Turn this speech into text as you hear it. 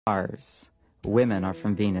Mars, Women Are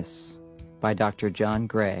from Venus, by Dr. John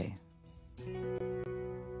Gray.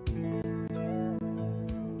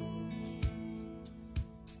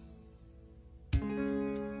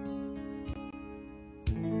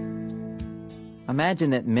 Imagine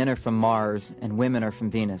that men are from Mars and women are from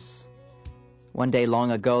Venus. One day long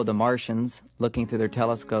ago, the Martians, looking through their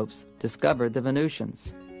telescopes, discovered the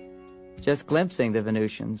Venusians. Just glimpsing the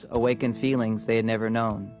Venusians awakened feelings they had never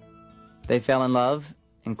known. They fell in love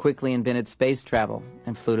and quickly invented space travel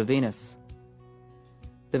and flew to Venus.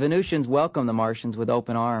 The Venusians welcomed the Martians with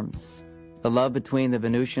open arms. The love between the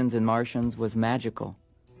Venusians and Martians was magical.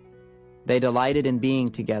 They delighted in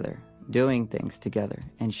being together, doing things together,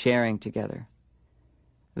 and sharing together.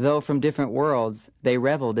 Though from different worlds, they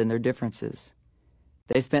reveled in their differences.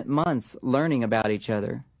 They spent months learning about each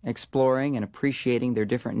other, exploring and appreciating their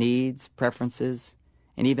different needs, preferences,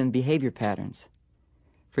 and even behavior patterns.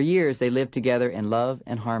 For years, they lived together in love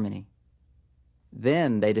and harmony.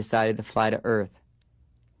 Then they decided to fly to Earth.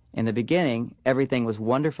 In the beginning, everything was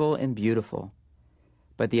wonderful and beautiful.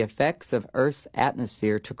 But the effects of Earth's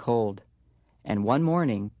atmosphere took hold, and one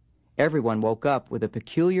morning, everyone woke up with a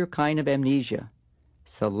peculiar kind of amnesia,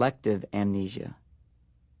 selective amnesia.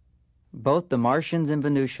 Both the Martians and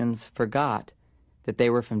Venusians forgot that they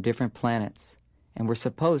were from different planets and were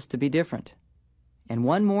supposed to be different. And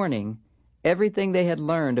one morning, everything they had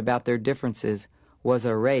learned about their differences was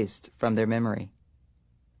erased from their memory.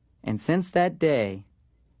 And since that day,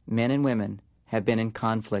 men and women have been in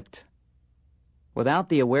conflict. Without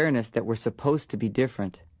the awareness that we're supposed to be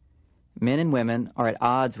different, men and women are at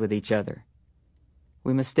odds with each other.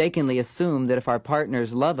 We mistakenly assume that if our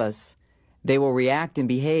partners love us, they will react and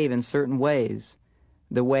behave in certain ways,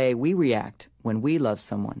 the way we react when we love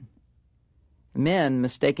someone. Men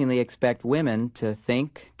mistakenly expect women to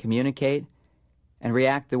think, communicate, and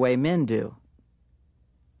react the way men do.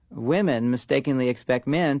 Women mistakenly expect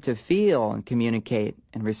men to feel and communicate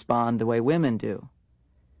and respond the way women do.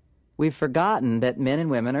 We've forgotten that men and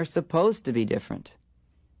women are supposed to be different.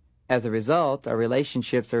 As a result, our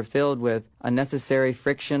relationships are filled with unnecessary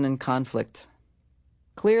friction and conflict.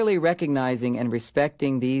 Clearly recognizing and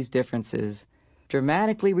respecting these differences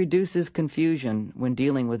dramatically reduces confusion when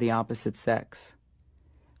dealing with the opposite sex.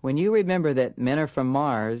 When you remember that men are from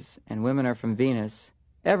Mars and women are from Venus,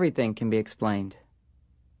 everything can be explained.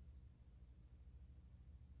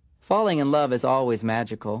 Falling in love is always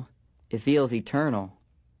magical. It feels eternal.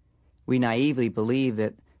 We naively believe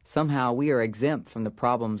that somehow we are exempt from the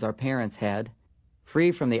problems our parents had,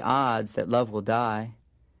 free from the odds that love will die,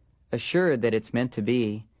 assured that it's meant to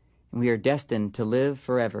be, and we are destined to live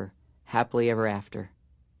forever, happily ever after.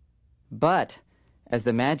 But as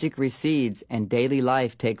the magic recedes and daily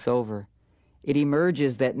life takes over, it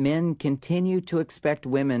emerges that men continue to expect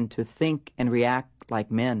women to think and react like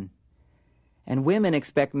men, and women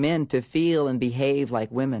expect men to feel and behave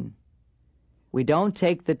like women. We don't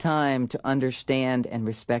take the time to understand and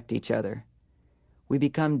respect each other. We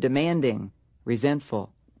become demanding,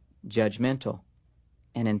 resentful, judgmental,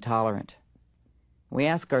 and intolerant. We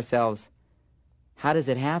ask ourselves, how does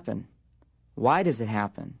it happen? Why does it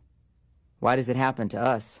happen? Why does it happen to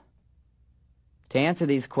us? To answer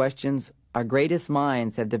these questions, our greatest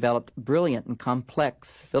minds have developed brilliant and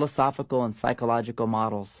complex philosophical and psychological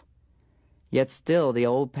models. Yet still the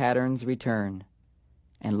old patterns return,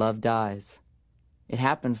 and love dies. It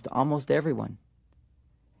happens to almost everyone.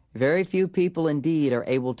 Very few people indeed are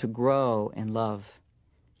able to grow in love,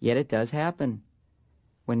 yet it does happen.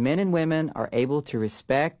 When men and women are able to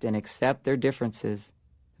respect and accept their differences,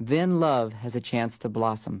 then love has a chance to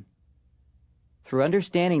blossom. Through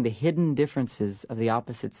understanding the hidden differences of the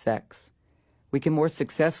opposite sex, we can more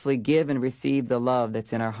successfully give and receive the love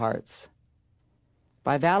that's in our hearts.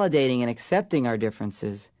 By validating and accepting our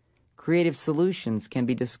differences, creative solutions can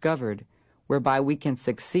be discovered whereby we can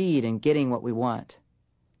succeed in getting what we want.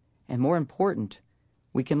 And more important,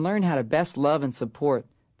 we can learn how to best love and support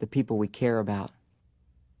the people we care about.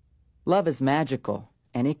 Love is magical,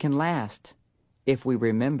 and it can last if we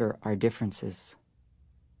remember our differences.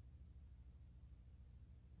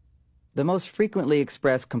 The most frequently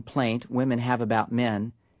expressed complaint women have about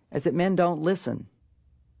men is that men don't listen.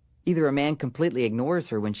 Either a man completely ignores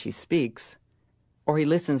her when she speaks, or he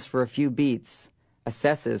listens for a few beats,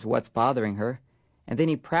 assesses what's bothering her, and then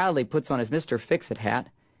he proudly puts on his Mr. Fix-It hat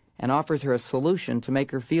and offers her a solution to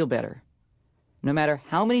make her feel better. No matter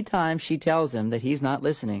how many times she tells him that he's not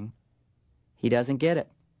listening, he doesn't get it,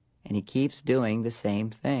 and he keeps doing the same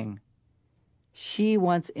thing. She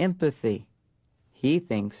wants empathy. He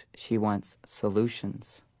thinks she wants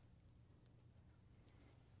solutions.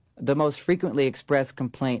 The most frequently expressed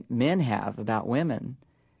complaint men have about women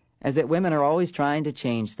as that women are always trying to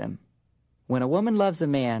change them. When a woman loves a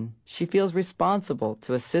man, she feels responsible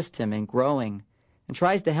to assist him in growing and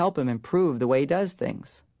tries to help him improve the way he does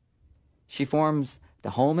things. She forms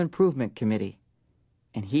the Home Improvement Committee,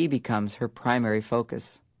 and he becomes her primary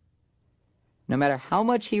focus. No matter how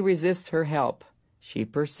much he resists her help, she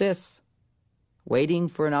persists, waiting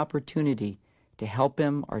for an opportunity to help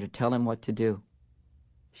him or to tell him what to do.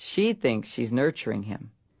 She thinks she's nurturing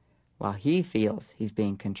him, while he feels he's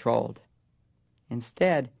being controlled.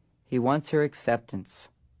 Instead, he wants her acceptance.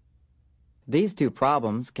 These two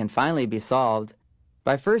problems can finally be solved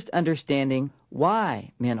by first understanding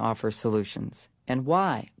why men offer solutions and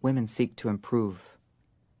why women seek to improve.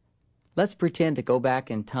 Let's pretend to go back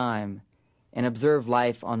in time and observe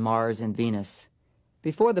life on Mars and Venus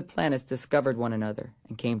before the planets discovered one another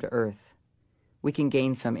and came to Earth. We can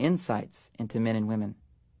gain some insights into men and women.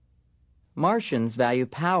 Martians value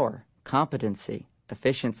power, competency,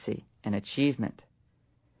 efficiency, and achievement.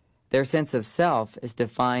 Their sense of self is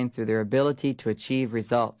defined through their ability to achieve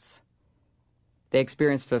results. They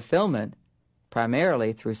experience fulfillment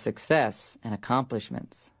primarily through success and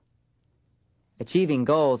accomplishments. Achieving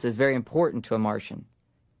goals is very important to a Martian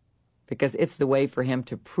because it's the way for him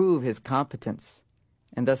to prove his competence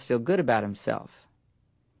and thus feel good about himself.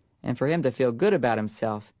 And for him to feel good about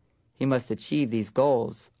himself, he must achieve these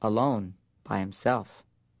goals alone by himself.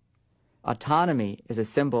 Autonomy is a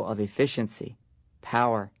symbol of efficiency,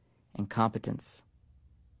 power, and competence.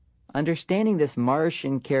 Understanding this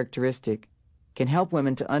Martian characteristic can help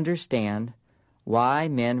women to understand why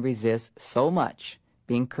men resist so much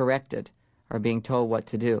being corrected or being told what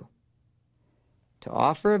to do. To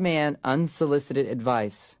offer a man unsolicited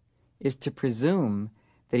advice is to presume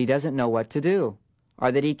that he doesn't know what to do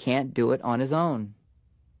or that he can't do it on his own.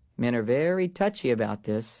 Men are very touchy about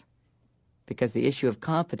this because the issue of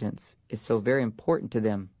competence is so very important to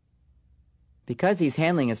them. Because he's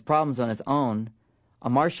handling his problems on his own, a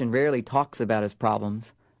Martian rarely talks about his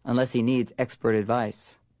problems unless he needs expert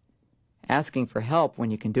advice. Asking for help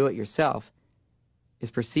when you can do it yourself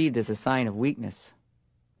is perceived as a sign of weakness.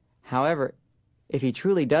 However, if he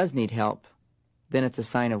truly does need help, then it's a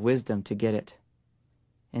sign of wisdom to get it.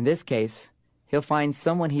 In this case, he'll find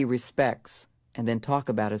someone he respects and then talk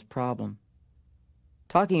about his problem.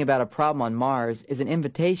 Talking about a problem on Mars is an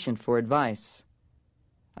invitation for advice.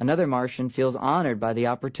 Another Martian feels honored by the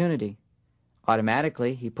opportunity.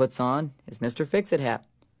 Automatically, he puts on his Mr. Fix-It hat,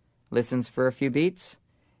 listens for a few beats,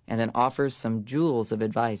 and then offers some jewels of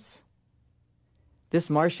advice. This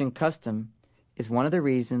Martian custom is one of the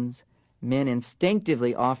reasons men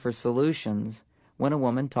instinctively offer solutions when a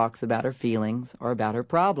woman talks about her feelings or about her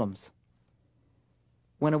problems.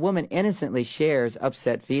 When a woman innocently shares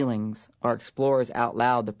upset feelings or explores out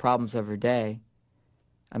loud the problems of her day,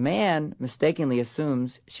 a man mistakenly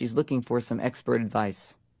assumes she's looking for some expert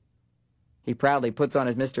advice. He proudly puts on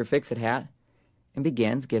his Mr. Fix-It hat and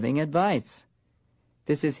begins giving advice.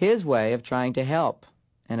 This is his way of trying to help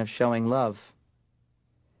and of showing love.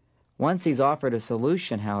 Once he's offered a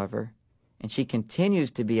solution, however, and she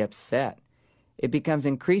continues to be upset, it becomes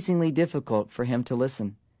increasingly difficult for him to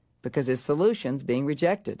listen because his solution's being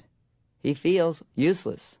rejected. He feels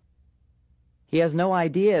useless. He has no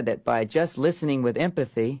idea that by just listening with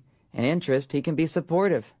empathy and interest, he can be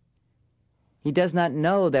supportive. He does not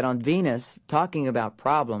know that on Venus, talking about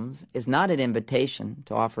problems is not an invitation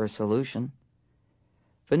to offer a solution.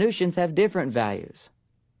 Venusians have different values.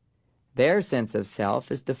 Their sense of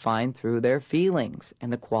self is defined through their feelings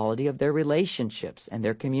and the quality of their relationships and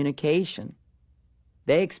their communication.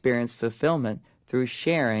 They experience fulfillment through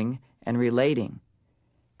sharing and relating.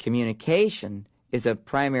 Communication is of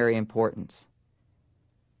primary importance.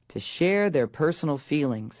 To share their personal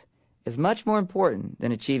feelings is much more important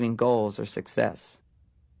than achieving goals or success.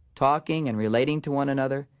 Talking and relating to one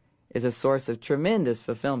another is a source of tremendous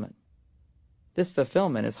fulfillment. This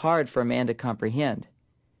fulfillment is hard for a man to comprehend.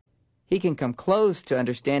 He can come close to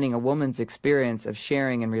understanding a woman's experience of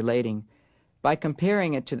sharing and relating by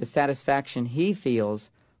comparing it to the satisfaction he feels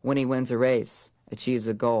when he wins a race, achieves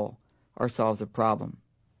a goal, or solves a problem.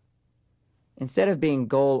 Instead of being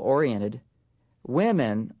goal-oriented,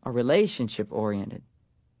 women are relationship-oriented.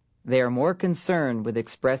 They are more concerned with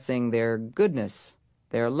expressing their goodness,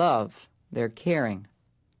 their love, their caring.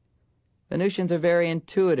 Venusians are very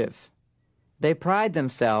intuitive. They pride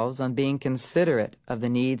themselves on being considerate of the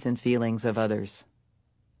needs and feelings of others.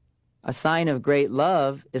 A sign of great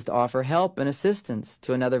love is to offer help and assistance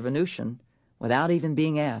to another Venusian without even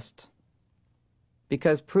being asked.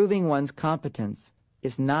 Because proving one's competence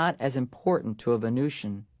is not as important to a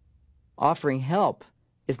Venusian, offering help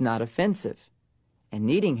is not offensive, and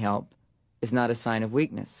needing help is not a sign of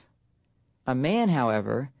weakness. A man,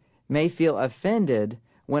 however, may feel offended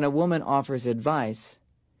when a woman offers advice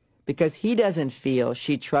because he doesn't feel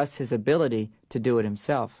she trusts his ability to do it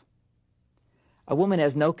himself. A woman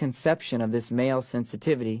has no conception of this male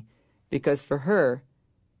sensitivity because for her,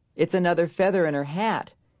 it's another feather in her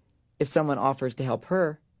hat. If someone offers to help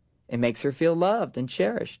her, it makes her feel loved and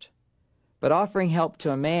cherished. But offering help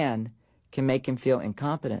to a man can make him feel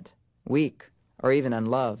incompetent, weak, or even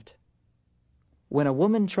unloved. When a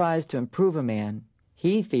woman tries to improve a man,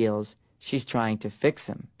 he feels she's trying to fix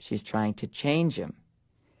him, she's trying to change him.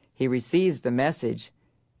 He receives the message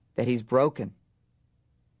that he's broken.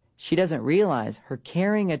 She doesn't realize her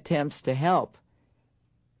caring attempts to help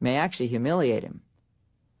may actually humiliate him.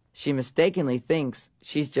 She mistakenly thinks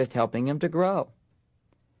she's just helping him to grow.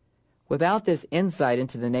 Without this insight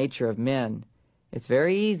into the nature of men, it's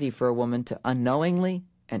very easy for a woman to unknowingly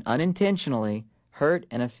and unintentionally hurt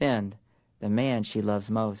and offend the man she loves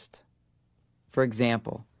most. For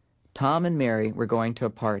example, Tom and Mary were going to a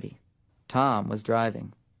party. Tom was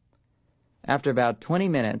driving. After about 20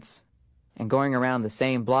 minutes and going around the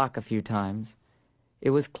same block a few times, it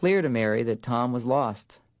was clear to Mary that Tom was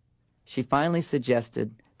lost. She finally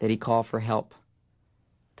suggested that he call for help.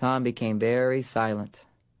 Tom became very silent.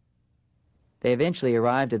 They eventually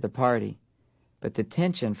arrived at the party, but the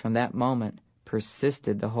tension from that moment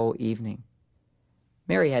persisted the whole evening.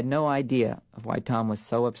 Mary had no idea of why Tom was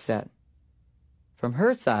so upset. From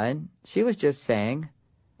her side, she was just saying,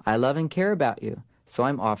 "I love and care about you, so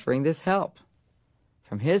I'm offering this help."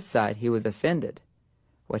 From his side, he was offended.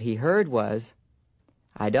 What he heard was,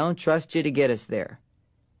 "I don't trust you to get us there.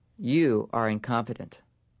 You are incompetent."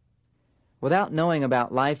 Without knowing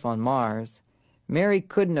about life on Mars, Mary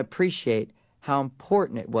couldn't appreciate how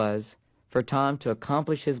important it was for Tom to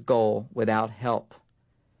accomplish his goal without help.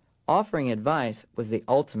 Offering advice was the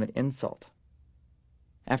ultimate insult.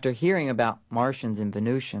 After hearing about Martians and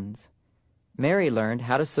Venusians, Mary learned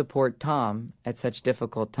how to support Tom at such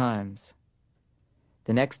difficult times.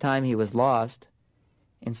 The next time he was lost,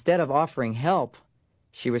 instead of offering help,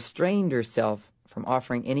 she restrained herself from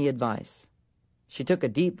offering any advice. She took a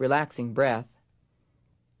deep, relaxing breath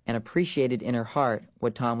and appreciated in her heart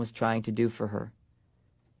what Tom was trying to do for her.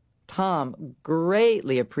 Tom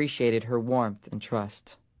greatly appreciated her warmth and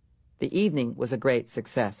trust. The evening was a great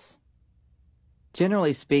success.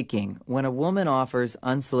 Generally speaking, when a woman offers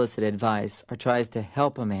unsolicited advice or tries to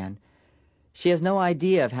help a man, she has no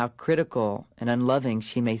idea of how critical and unloving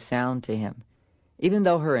she may sound to him. Even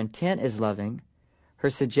though her intent is loving, her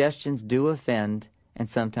suggestions do offend and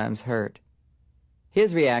sometimes hurt.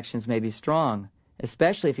 His reactions may be strong,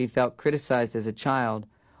 especially if he felt criticized as a child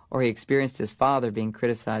or he experienced his father being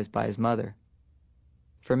criticized by his mother.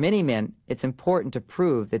 For many men, it's important to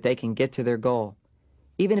prove that they can get to their goal,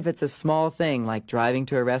 even if it's a small thing like driving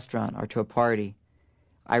to a restaurant or to a party.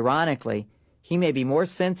 Ironically, he may be more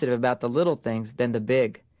sensitive about the little things than the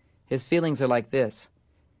big. His feelings are like this: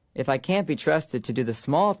 if I can't be trusted to do the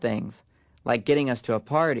small things, like getting us to a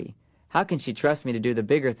party, how can she trust me to do the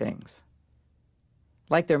bigger things?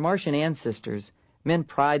 Like their Martian ancestors, men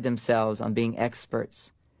pride themselves on being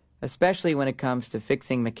experts, especially when it comes to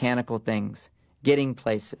fixing mechanical things, getting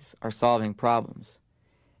places, or solving problems.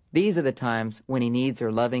 These are the times when he needs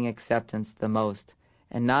her loving acceptance the most,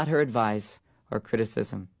 and not her advice or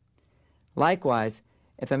criticism. Likewise,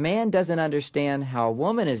 if a man doesn't understand how a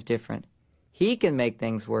woman is different, he can make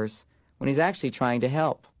things worse when he's actually trying to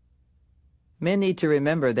help. Men need to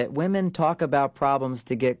remember that women talk about problems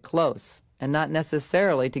to get close, and not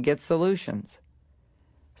necessarily to get solutions.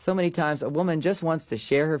 So many times a woman just wants to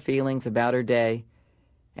share her feelings about her day,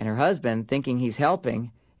 and her husband, thinking he's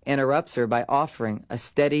helping, interrupts her by offering a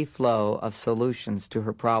steady flow of solutions to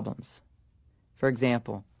her problems. For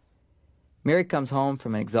example, Mary comes home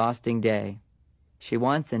from an exhausting day. She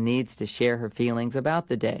wants and needs to share her feelings about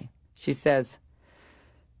the day. She says,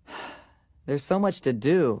 "There's so much to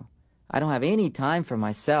do. I don't have any time for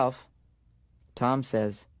myself." Tom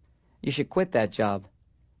says, "You should quit that job.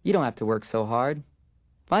 You don't have to work so hard.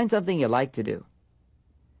 Find something you like to do."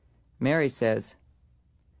 Mary says,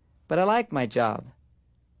 "But I like my job.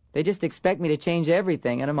 They just expect me to change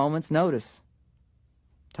everything at a moment's notice."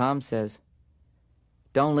 Tom says,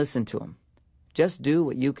 "Don't listen to him. Just do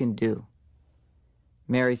what you can do."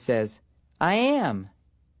 Mary says, "I am.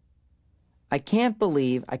 I can't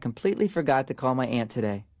believe I completely forgot to call my aunt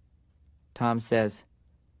today." Tom says,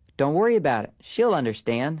 "Don't worry about it. She'll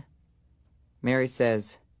understand." Mary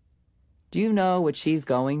says, "Do you know what she's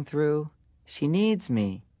going through? She needs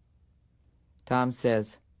me." Tom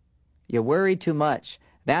says, "You worry too much.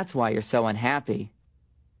 That's why you're so unhappy."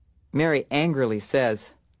 Mary angrily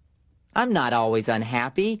says, "I'm not always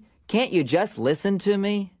unhappy. "Can't you just listen to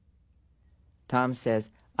me?" Tom says,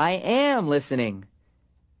 "I am listening."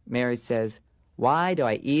 Mary says, "Why do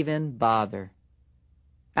I even bother?"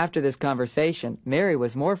 After this conversation, Mary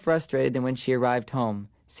was more frustrated than when she arrived home,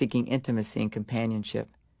 seeking intimacy and companionship.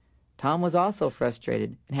 Tom was also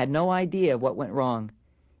frustrated and had no idea what went wrong.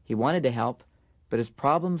 He wanted to help, but his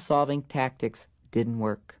problem-solving tactics didn't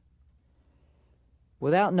work.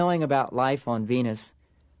 Without knowing about life on Venus,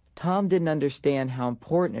 Tom didn't understand how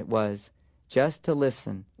important it was just to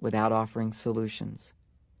listen without offering solutions.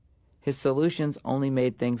 His solutions only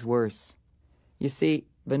made things worse. You see,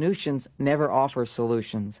 Venusians never offer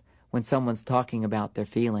solutions when someone's talking about their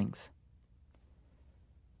feelings.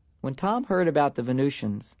 When Tom heard about the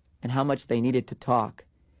Venusians and how much they needed to talk,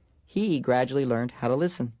 he gradually learned how to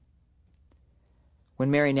listen.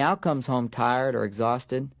 When Mary now comes home tired or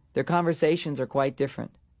exhausted, their conversations are quite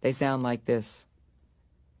different. They sound like this.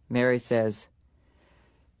 Mary says,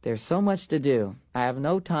 "There's so much to do. I have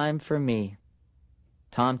no time for me."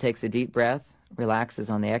 Tom takes a deep breath, relaxes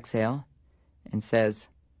on the exhale, and says,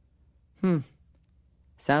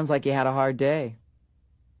 Sounds like you had a hard day."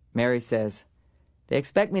 Mary says, "They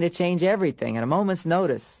expect me to change everything at a moment's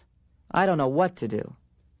notice. I don't know what to do."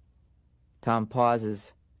 Tom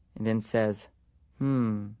pauses and then says,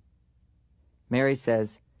 Mary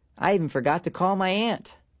says, "I even forgot to call my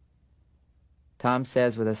aunt." Tom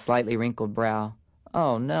says with a slightly wrinkled brow,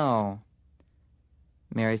 "Oh, no."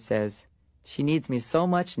 Mary says, "She needs me so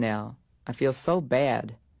much now. I feel so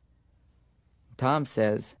bad." Tom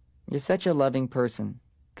says, "You're such a loving person.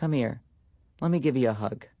 Come here. Let me give you a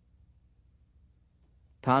hug."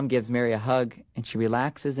 Tom gives Mary a hug, and she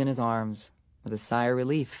relaxes in his arms with a sigh of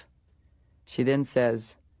relief. She then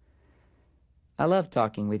says, "I love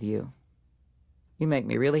talking with you. You make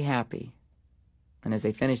me really happy." And as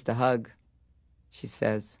they finish the hug, she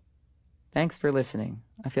says, "Thanks for listening.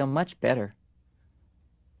 I feel much better."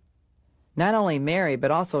 Not only Mary,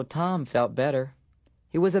 but also Tom felt better.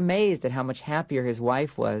 He was amazed at how much happier his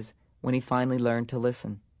wife was when he finally learned to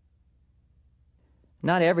listen.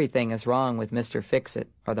 Not everything is wrong with Mr. Fix-It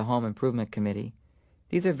or the Home Improvement Committee.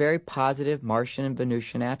 These are very positive Martian and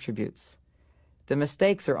Venusian attributes. The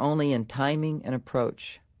mistakes are only in timing and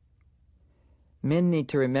approach. Men need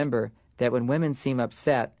to remember that when women seem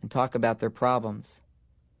upset and talk about their problems,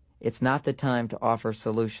 it's not the time to offer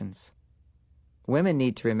solutions. Women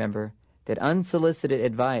need to remember that unsolicited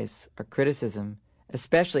advice or criticism,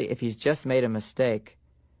 especially if he's just made a mistake,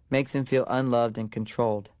 makes him feel unloved and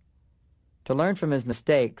controlled. To learn from his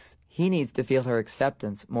mistakes, he needs to feel her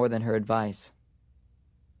acceptance more than her advice.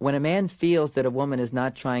 When a man feels that a woman is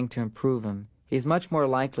not trying to improve him, he's much more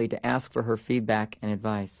likely to ask for her feedback and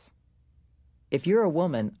advice. If you're a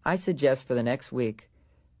woman, I suggest for the next week,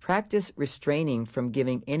 practice restraining from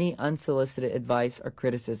giving any unsolicited advice or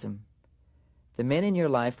criticism. The men in your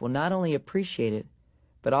life will not only appreciate it,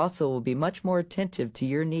 but also will be much more attentive to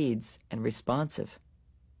your needs and responsive.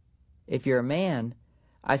 If you're a man,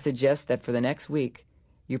 I suggest that for the next week,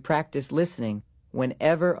 you practice listening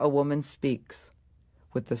whenever a woman speaks,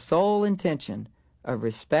 with the sole intention of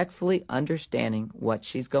respectfully understanding what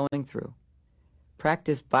she's going through.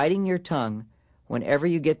 Practice biting your tongue whenever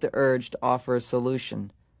you get the urge to offer a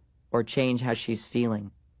solution or change how she's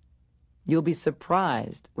feeling. You'll be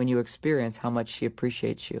surprised when you experience how much she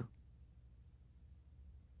appreciates you.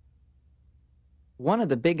 One of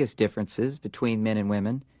the biggest differences between men and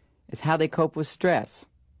women is how they cope with stress.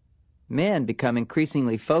 Men become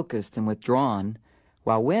increasingly focused and withdrawn,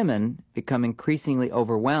 while women become increasingly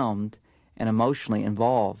overwhelmed and emotionally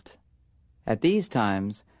involved. At these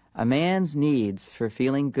times, a man's needs for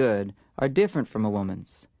feeling good are different from a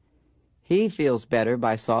woman's. He feels better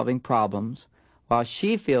by solving problems, while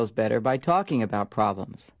she feels better by talking about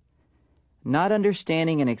problems. Not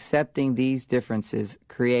understanding and accepting these differences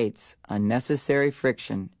creates unnecessary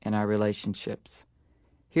friction in our relationships.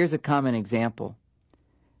 Here's a common example.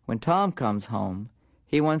 When Tom comes home,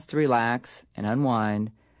 he wants to relax and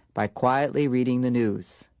unwind by quietly reading the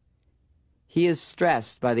news. He is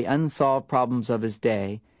stressed by the unsolved problems of his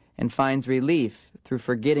day and finds relief through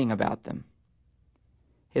forgetting about them.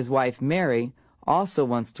 His wife, Mary, also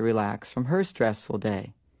wants to relax from her stressful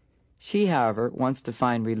day. She, however, wants to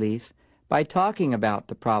find relief by talking about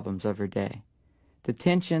the problems of her day. The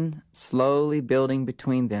tension slowly building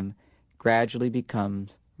between them gradually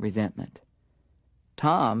becomes resentment.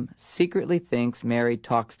 Tom secretly thinks Mary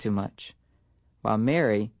talks too much, while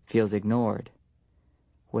Mary feels ignored.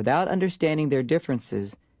 Without understanding their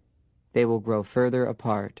differences, they will grow further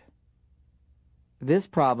apart. This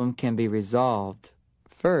problem can be resolved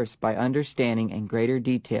first by understanding in greater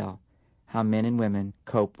detail how men and women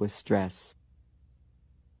cope with stress.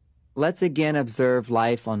 Let's again observe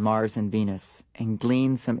life on Mars and Venus and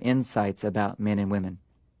glean some insights about men and women.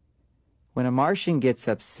 When a Martian gets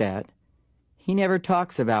upset, he never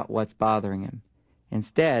talks about what's bothering him.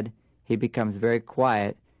 Instead, he becomes very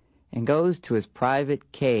quiet and goes to his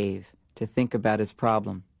private cave to think about his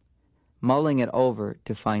problem, mulling it over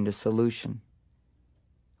to find a solution.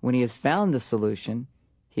 When he has found the solution,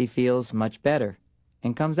 he feels much better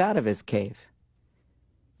and comes out of his cave.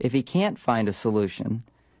 If he can't find a solution,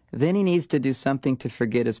 then he needs to do something to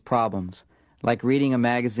forget his problems, like reading a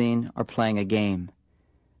magazine or playing a game.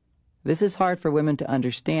 This is hard for women to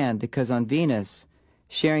understand because on Venus,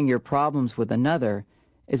 sharing your problems with another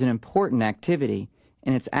is an important activity,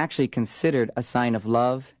 and it's actually considered a sign of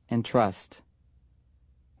love and trust.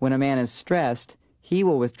 When a man is stressed, he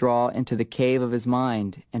will withdraw into the cave of his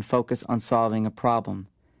mind and focus on solving a problem.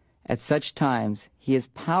 At such times, he is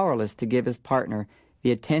powerless to give his partner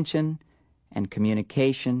the attention and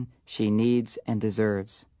communication she needs and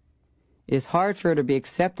deserves. It is hard for her to be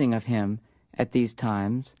accepting of him at these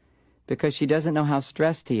times because she doesn't know how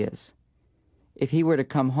stressed he is. If he were to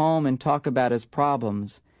come home and talk about his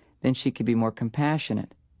problems, then she could be more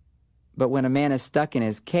compassionate. But when a man is stuck in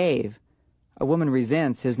his cave, a woman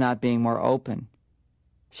resents his not being more open.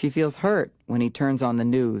 She feels hurt when he turns on the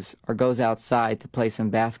news or goes outside to play some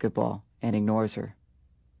basketball and ignores her.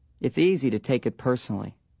 It's easy to take it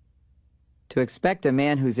personally. To expect a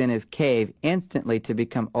man who's in his cave instantly to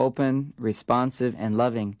become open, responsive, and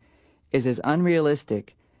loving is as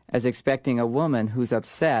unrealistic as expecting a woman who's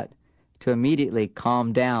upset to immediately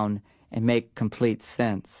calm down and make complete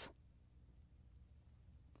sense.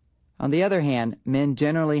 On the other hand, men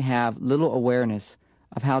generally have little awareness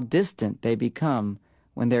of how distant they become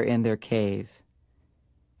when they're in their cave.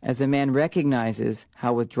 As a man recognizes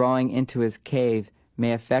how withdrawing into his cave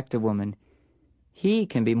may affect a woman, he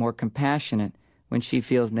can be more compassionate when she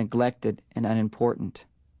feels neglected and unimportant.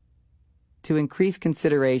 To increase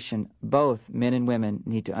consideration, both men and women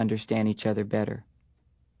need to understand each other better.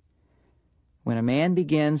 When a man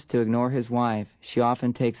begins to ignore his wife, she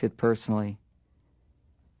often takes it personally.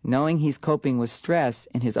 Knowing he's coping with stress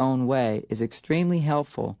in his own way is extremely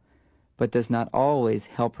helpful, but does not always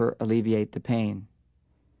help her alleviate the pain.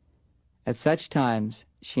 At such times,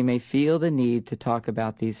 she may feel the need to talk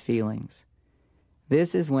about these feelings.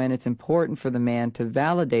 This is when it's important for the man to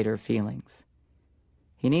validate her feelings.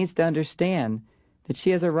 He needs to understand that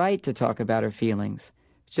she has a right to talk about her feelings,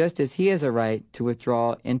 just as he has a right to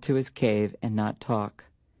withdraw into his cave and not talk.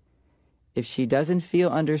 If she doesn't feel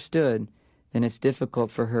understood, then it's difficult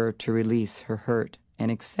for her to release her hurt and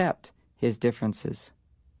accept his differences.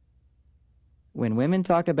 When women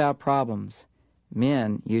talk about problems,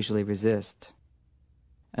 men usually resist.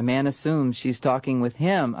 A man assumes she's talking with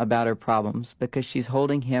him about her problems because she's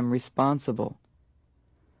holding him responsible.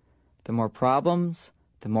 The more problems,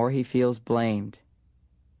 the more he feels blamed.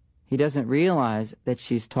 He doesn't realize that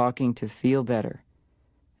she's talking to feel better.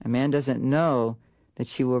 A man doesn't know that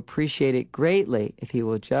she will appreciate it greatly if he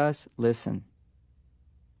will just listen.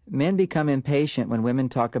 Men become impatient when women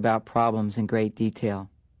talk about problems in great detail.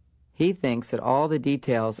 He thinks that all the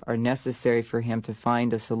details are necessary for him to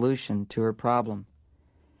find a solution to her problem.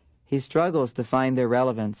 He struggles to find their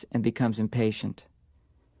relevance and becomes impatient.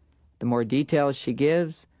 The more details she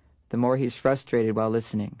gives, the more he's frustrated while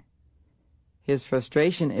listening. His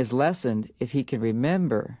frustration is lessened if he can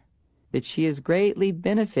remember that she is greatly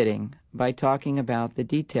benefiting by talking about the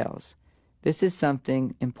details. This is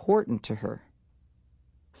something important to her.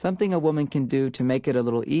 Something a woman can do to make it a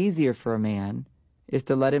little easier for a man is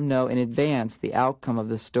to let him know in advance the outcome of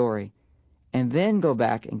the story, and then go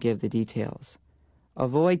back and give the details.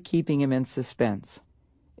 Avoid keeping him in suspense.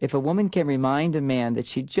 If a woman can remind a man that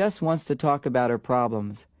she just wants to talk about her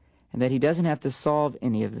problems, and that he doesn't have to solve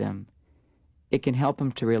any of them, it can help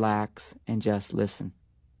him to relax and just listen.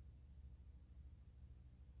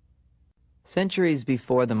 Centuries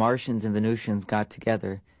before the Martians and Venusians got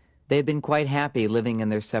together, they had been quite happy living in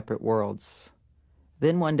their separate worlds.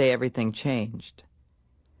 Then one day everything changed.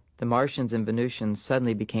 The Martians and Venusians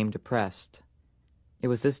suddenly became depressed. It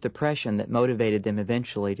was this depression that motivated them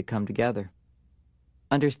eventually to come together.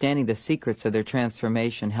 Understanding the secrets of their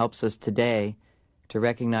transformation helps us today to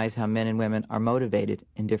recognize how men and women are motivated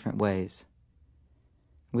in different ways.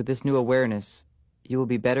 With this new awareness, you will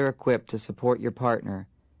be better equipped to support your partner,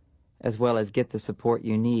 as well as get the support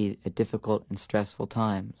you need at difficult and stressful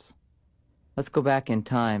times. Let's go back in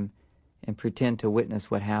time and pretend to witness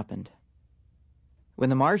what happened. When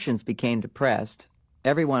the Martians became depressed,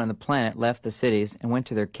 everyone on the planet left the cities and went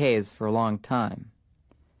to their caves for a long time.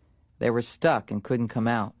 They were stuck and couldn't come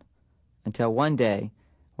out, until one day,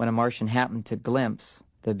 when a Martian happened to glimpse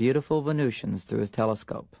the beautiful Venusians through his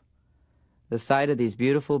telescope. The sight of these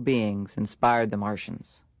beautiful beings inspired the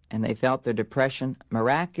Martians, and they felt their depression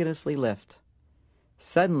miraculously lift.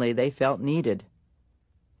 Suddenly they felt needed.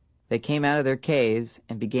 They came out of their caves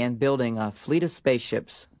and began building a fleet of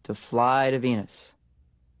spaceships to fly to Venus.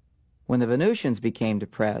 When the Venusians became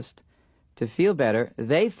depressed, to feel better,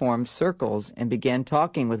 they formed circles and began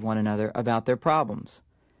talking with one another about their problems.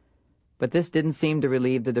 But this didn't seem to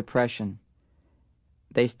relieve the depression.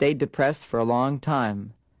 They stayed depressed for a long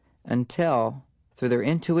time, until, through their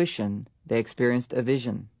intuition, they experienced a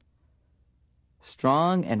vision.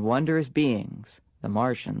 Strong and wondrous beings, the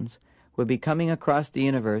Martians, would be coming across the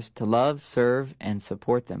universe to love, serve, and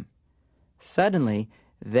support them. Suddenly,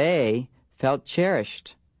 they felt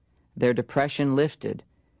cherished. Their depression lifted,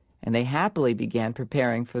 and they happily began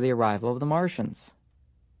preparing for the arrival of the Martians.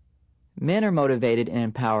 Men are motivated and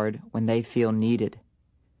empowered when they feel needed.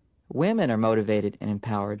 Women are motivated and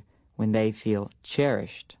empowered when they feel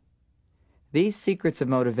cherished. These secrets of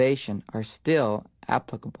motivation are still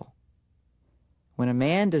applicable. When a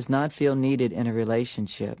man does not feel needed in a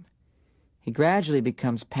relationship, he gradually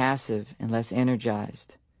becomes passive and less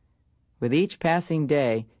energized. With each passing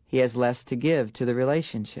day, he has less to give to the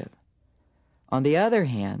relationship. On the other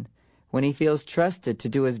hand, when he feels trusted to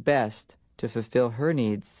do his best to fulfill her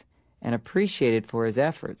needs and appreciated for his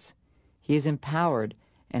efforts, he is empowered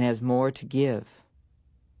and has more to give.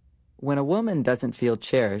 When a woman doesn't feel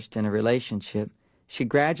cherished in a relationship, she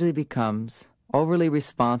gradually becomes overly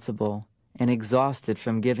responsible and exhausted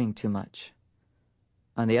from giving too much.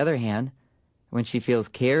 On the other hand, when she feels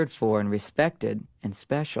cared for and respected and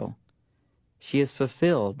special, she is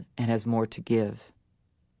fulfilled and has more to give.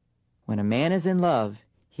 When a man is in love,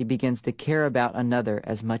 he begins to care about another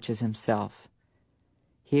as much as himself.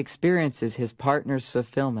 He experiences his partner's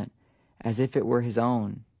fulfillment as if it were his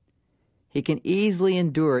own. He can easily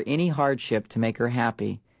endure any hardship to make her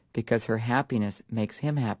happy because her happiness makes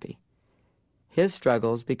him happy. His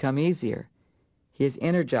struggles become easier. He is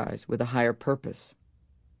energized with a higher purpose.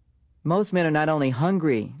 Most men are not only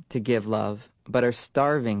hungry to give love, but are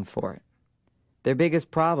starving for it. Their biggest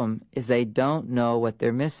problem is they don't know what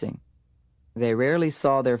they're missing. They rarely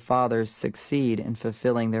saw their fathers succeed in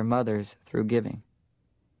fulfilling their mothers through giving.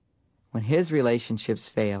 When his relationships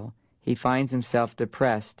fail, he finds himself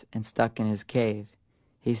depressed and stuck in his cave.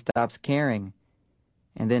 He stops caring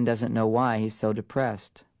and then doesn't know why he's so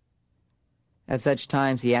depressed. At such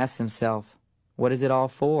times he asks himself, what is it all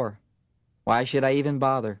for? Why should I even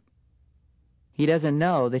bother? He doesn't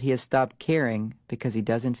know that he has stopped caring because he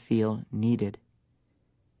doesn't feel needed.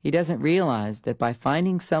 He doesn't realize that by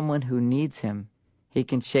finding someone who needs him, he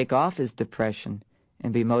can shake off his depression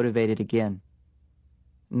and be motivated again.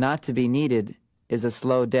 Not to be needed is a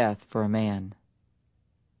slow death for a man.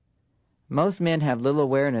 Most men have little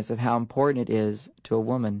awareness of how important it is to a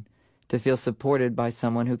woman to feel supported by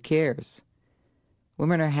someone who cares.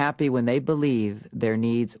 Women are happy when they believe their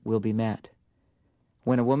needs will be met.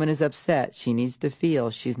 When a woman is upset, she needs to feel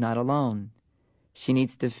she's not alone. She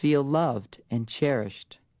needs to feel loved and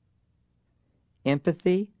cherished.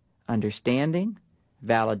 Empathy, understanding,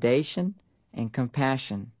 validation, and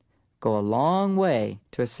compassion go a long way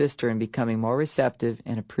to assist her in becoming more receptive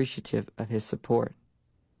and appreciative of his support.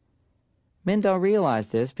 Men don't realize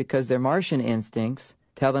this because their Martian instincts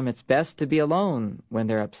tell them it's best to be alone when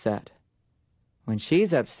they're upset. When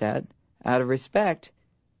she's upset, out of respect,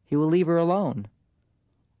 he will leave her alone.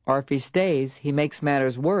 Or if he stays, he makes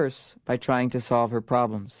matters worse by trying to solve her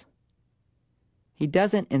problems. He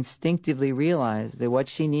doesn't instinctively realize that what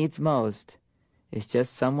she needs most is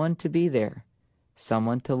just someone to be there,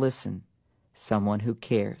 someone to listen, someone who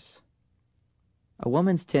cares. A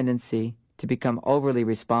woman's tendency to become overly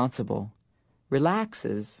responsible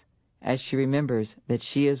relaxes as she remembers that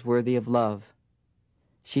she is worthy of love.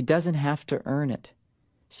 She doesn't have to earn it.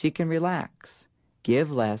 She can relax,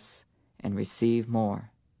 give less, and receive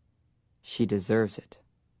more. She deserves it.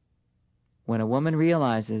 When a woman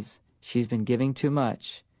realizes she's been giving too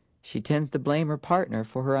much, she tends to blame her partner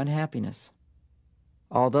for her unhappiness.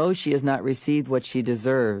 Although she has not received what she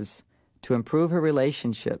deserves, to improve her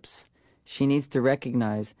relationships, she needs to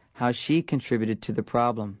recognize how she contributed to the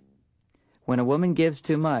problem. When a woman gives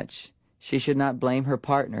too much, she should not blame her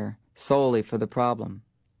partner solely for the problem.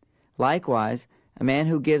 Likewise, a man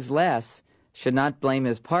who gives less should not blame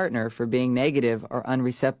his partner for being negative or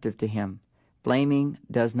unreceptive to him. Blaming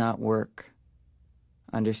does not work.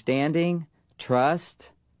 Understanding, trust,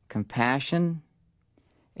 compassion,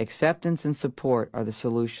 acceptance and support are the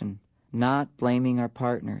solution, not blaming our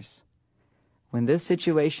partners. When this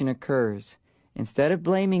situation occurs, instead of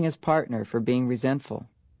blaming his partner for being resentful,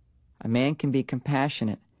 a man can be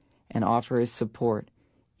compassionate and offer his support,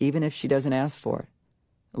 even if she doesn't ask for it.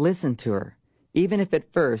 Listen to her, even if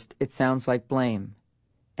at first it sounds like blame,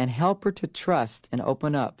 and help her to trust and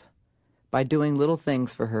open up by doing little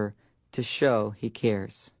things for her to show he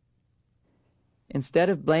cares. Instead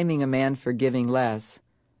of blaming a man for giving less,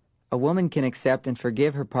 a woman can accept and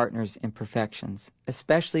forgive her partner's imperfections,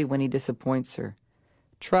 especially when he disappoints her.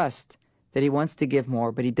 Trust that he wants to give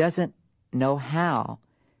more, but he doesn't know how,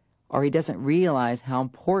 or he doesn't realize how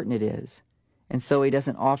important it is, and so he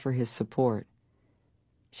doesn't offer his support.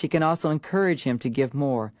 She can also encourage him to give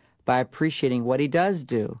more by appreciating what he does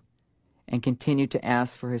do and continue to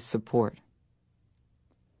ask for his support.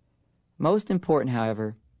 Most important,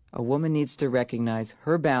 however, a woman needs to recognize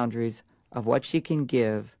her boundaries of what she can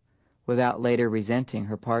give without later resenting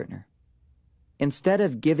her partner. Instead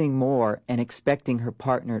of giving more and expecting her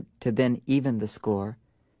partner to then even the score,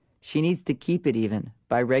 she needs to keep it even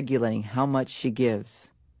by regulating how much she gives.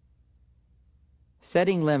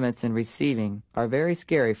 Setting limits and receiving are very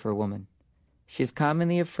scary for a woman. She is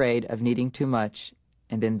commonly afraid of needing too much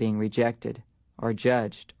and then being rejected, or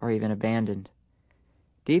judged, or even abandoned.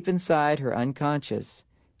 Deep inside her unconscious,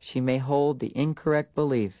 she may hold the incorrect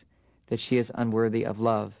belief that she is unworthy of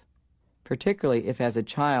love, particularly if as a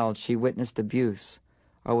child she witnessed abuse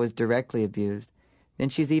or was directly abused. Then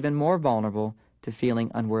she's even more vulnerable to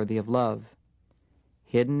feeling unworthy of love.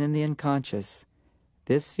 Hidden in the unconscious,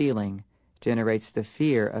 this feeling generates the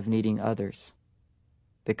fear of needing others.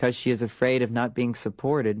 Because she is afraid of not being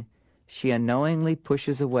supported, she unknowingly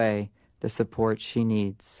pushes away the support she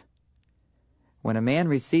needs. When a man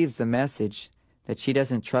receives the message that she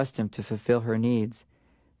doesn't trust him to fulfill her needs,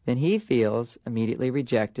 then he feels immediately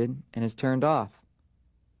rejected and is turned off.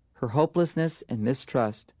 Her hopelessness and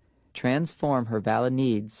mistrust transform her valid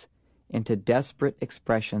needs into desperate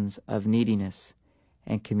expressions of neediness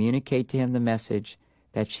and communicate to him the message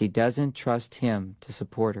that she doesn't trust him to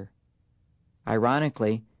support her.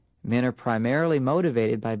 Ironically, men are primarily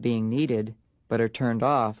motivated by being needed, but are turned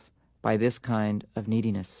off by this kind of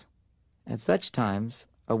neediness. At such times,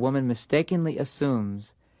 a woman mistakenly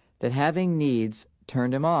assumes that having needs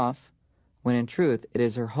turned him off, when in truth it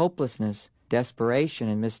is her hopelessness, desperation,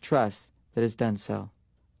 and mistrust that has done so.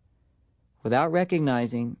 Without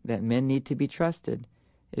recognizing that men need to be trusted,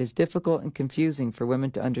 it is difficult and confusing for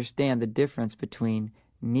women to understand the difference between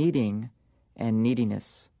needing and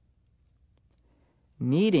neediness.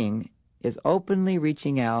 Needing is openly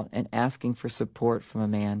reaching out and asking for support from a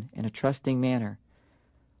man in a trusting manner,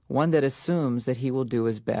 one that assumes that he will do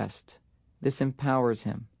his best. This empowers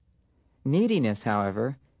him. Neediness,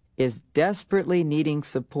 however, is desperately needing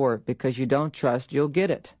support because you don't trust you'll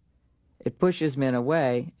get it. It pushes men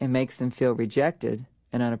away and makes them feel rejected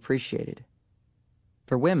and unappreciated.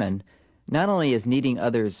 For women, not only is needing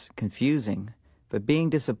others confusing, but being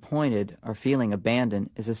disappointed or feeling abandoned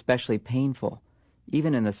is especially painful,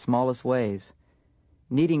 even in the smallest ways.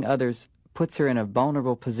 Needing others puts her in a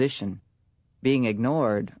vulnerable position. Being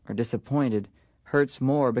ignored or disappointed hurts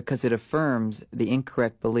more because it affirms the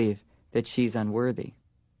incorrect belief that she's unworthy.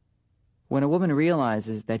 When a woman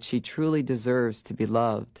realizes that she truly deserves to be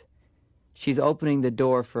loved, she's opening the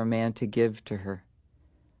door for a man to give to her.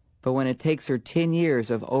 But when it takes her 10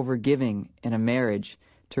 years of overgiving in a marriage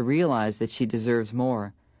to realize that she deserves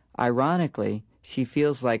more, ironically, she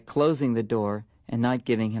feels like closing the door and not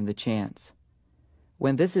giving him the chance.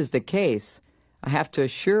 When this is the case, I have to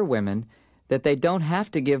assure women that they don't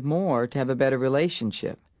have to give more to have a better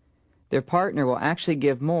relationship. Their partner will actually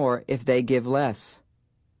give more if they give less.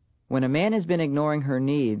 When a man has been ignoring her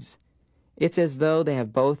needs, it's as though they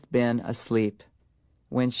have both been asleep.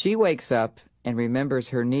 When she wakes up and remembers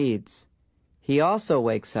her needs, he also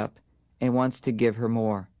wakes up and wants to give her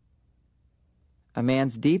more. A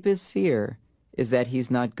man's deepest fear is that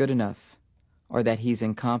he's not good enough, or that he's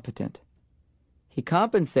incompetent. He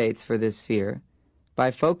compensates for this fear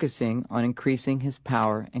by focusing on increasing his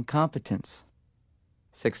power and competence.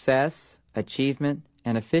 Success, achievement,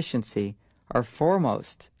 and efficiency are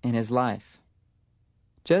foremost in his life.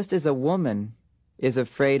 Just as a woman is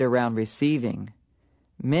afraid around receiving,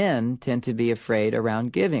 men tend to be afraid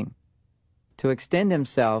around giving. To extend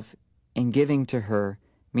himself in giving to her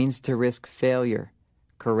means to risk failure,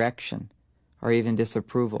 correction, or even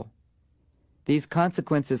disapproval. These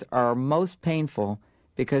consequences are most painful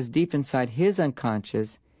because deep inside his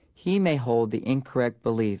unconscious, he may hold the incorrect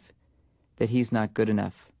belief that he's not good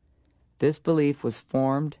enough. This belief was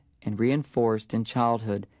formed and reinforced in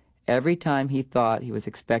childhood every time he thought he was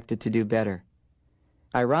expected to do better.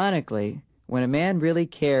 Ironically, when a man really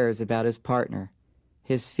cares about his partner,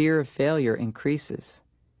 his fear of failure increases,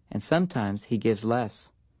 and sometimes he gives less.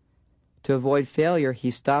 To avoid failure,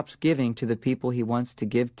 he stops giving to the people he wants to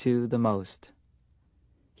give to the most.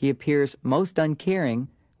 He appears most uncaring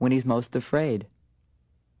when he's most afraid.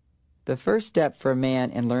 The first step for a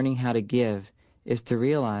man in learning how to give is to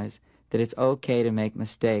realize that it's okay to make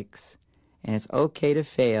mistakes, and it's okay to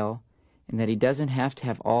fail, and that he doesn't have to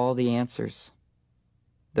have all the answers.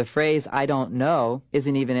 The phrase, "I don't know,"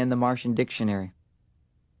 isn't even in the Martian dictionary.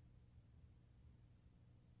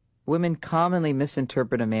 Women commonly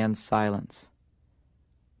misinterpret a man's silence.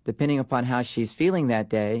 Depending upon how she's feeling that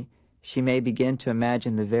day, she may begin to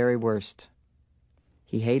imagine the very worst.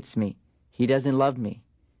 He hates me. He doesn't love me.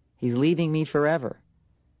 He's leaving me forever.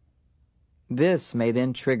 This may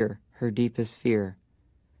then trigger her deepest fear,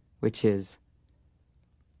 which is,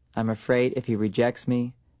 I'm afraid if he rejects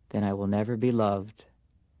me, then I will never be loved.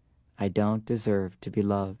 I don't deserve to be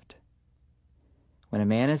loved. When a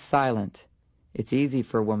man is silent, it's easy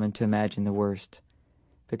for a woman to imagine the worst,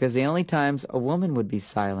 because the only times a woman would be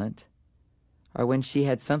silent are when she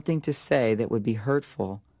had something to say that would be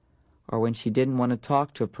hurtful, or when she didn't want to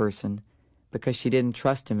talk to a person because she didn't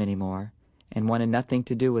trust him anymore and wanted nothing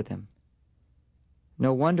to do with him.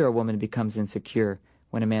 No wonder a woman becomes insecure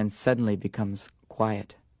when a man suddenly becomes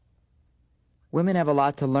quiet. Women have a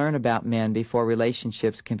lot to learn about men before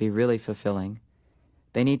relationships can be really fulfilling.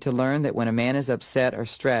 They need to learn that when a man is upset or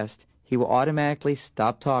stressed, he will automatically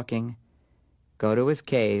stop talking, go to his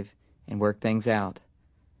cave, and work things out.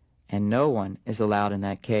 And no one is allowed in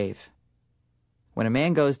that cave. When a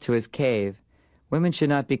man goes to his cave, women should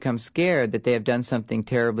not become scared that they have done something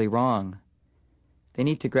terribly wrong. They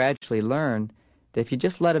need to gradually learn that if you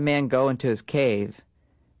just let a man go into his cave,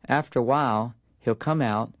 after a while, he'll come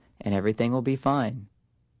out and everything will be fine.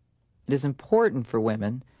 It is important for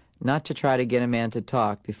women not to try to get a man to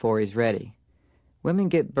talk before he's ready. Women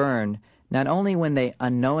get burned not only when they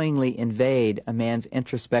unknowingly invade a man's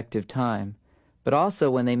introspective time, but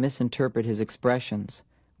also when they misinterpret his expressions,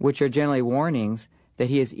 which are generally warnings that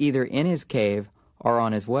he is either in his cave or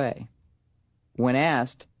on his way. When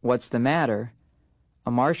asked, "What's the matter?"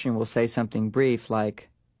 a Martian will say something brief like,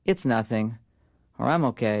 "It's nothing," or "I'm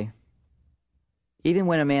okay." Even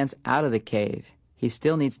when a man's out of the cave, he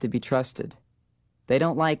still needs to be trusted. They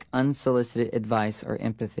don't like unsolicited advice or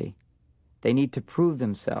empathy. They need to prove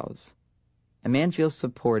themselves. A man feels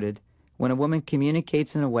supported when a woman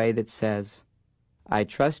communicates in a way that says, "I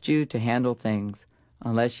trust you to handle things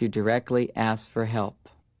unless you directly ask for help."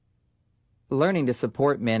 Learning to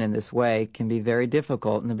support men in this way can be very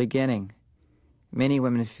difficult in the beginning. Many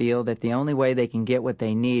women feel that the only way they can get what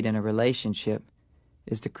they need in a relationship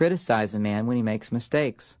is to criticize a man when he makes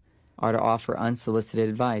mistakes, or to offer unsolicited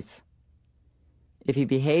advice. If he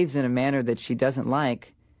behaves in a manner that she doesn't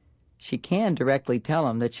like, she can directly tell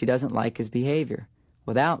him that she doesn't like his behavior,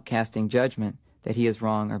 without casting judgment that he is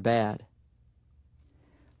wrong or bad.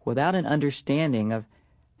 Without an understanding of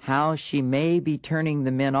how she may be turning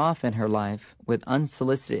the men off in her life with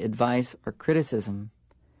unsolicited advice or criticism,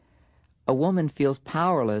 a woman feels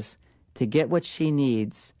powerless to get what she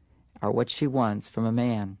needs or what she wants from a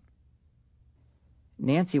man.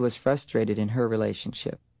 Nancy was frustrated in her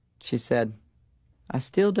relationship. She said, "I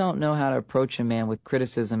still don't know how to approach a man with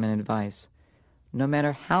criticism and advice. No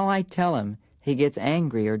matter how I tell him, he gets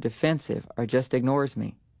angry or defensive or just ignores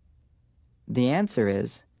me." The answer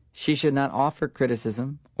is, she should not offer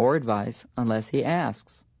criticism or advice unless he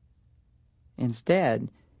asks. Instead,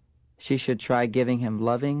 she should try giving him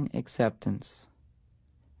loving acceptance.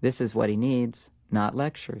 This is what he needs, not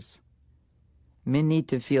lectures. Men need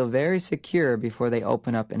to feel very secure before they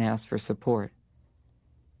open up and ask for support.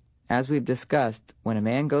 As we've discussed, when a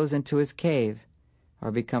man goes into his cave or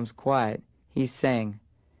becomes quiet, he's saying,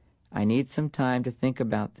 "I need some time to think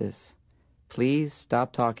about this. Please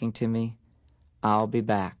stop talking to me. I'll be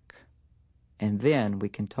back. And then we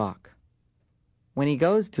can talk." When he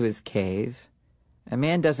goes to his cave, a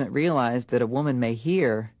man doesn't realize that a woman may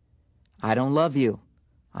hear, "I don't love you.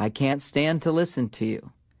 I can't stand to listen to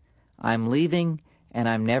you. I'm leaving and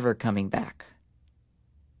I'm never coming back."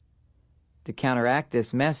 To counteract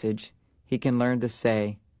this message, he can learn to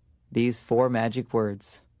say these 4 magic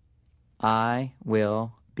words: "I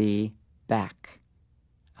will be back.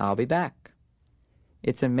 I'll be back."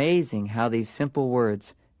 It's amazing how these simple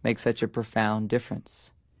words make such a profound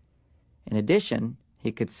difference. In addition,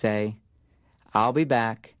 he could say, "I'll be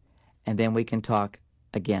back, and then we can talk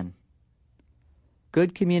again."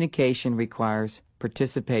 Good communication requires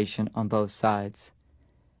participation on both sides.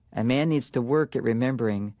 A man needs to work at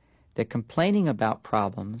remembering that complaining about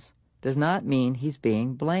problems does not mean he's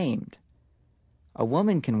being blamed. A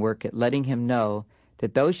woman can work at letting him know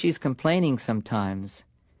that though she's complaining sometimes,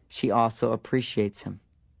 she also appreciates him.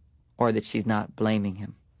 or that she's not blaming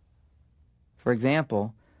him. For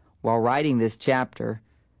example, while writing this chapter,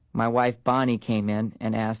 my wife Bonnie came in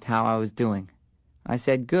and asked how I was doing. I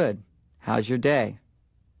said, "Good. How's your day?"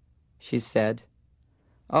 She said,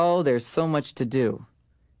 "Oh, there's so much to do.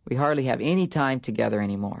 We hardly have any time together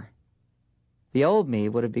anymore." The old me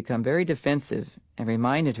would have become very defensive and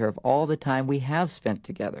reminded her of all the time we have spent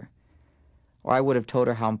together. Or I would have told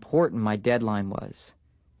her how important my deadline was.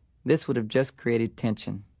 This would have just created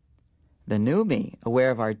tension. The new me,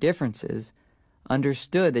 aware of our differences,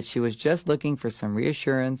 understood that she was just looking for some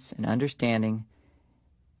reassurance and understanding,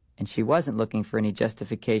 and she wasn't looking for any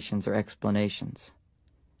justifications or explanations.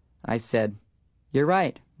 I said, "You're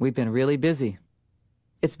right, we've been really busy.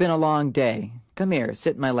 It's been a long day. Come here,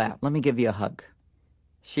 sit in my lap. Let me give you a hug."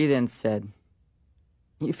 She then said,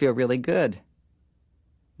 "You feel really good."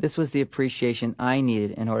 This was the appreciation I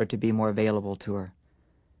needed in order to be more available to her.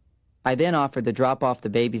 I then offered to drop off the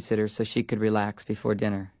babysitter so she could relax before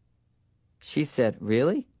dinner. She said,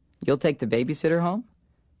 "Really? You'll take the babysitter home?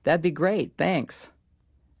 That'd be great, thanks."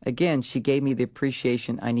 Again, she gave me the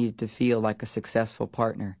appreciation I needed to feel like a successful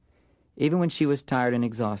partner, even when she was tired and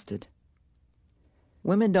exhausted.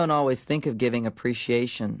 Women don't always think of giving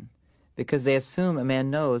appreciation because they assume a man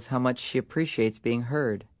knows how much she appreciates being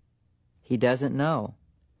heard. He doesn't know.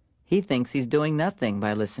 He thinks he's doing nothing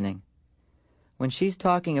by listening. When she's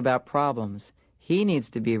talking about problems, he needs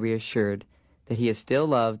to be reassured that he is still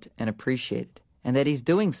loved and appreciated, and that he's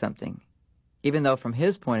doing something, even though from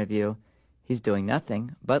his point of view, he's doing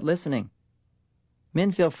nothing but listening.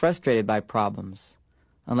 Men feel frustrated by problems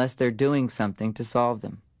unless they're doing something to solve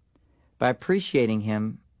them. By appreciating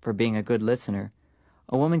him for being a good listener,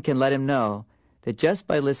 a woman can let him know that just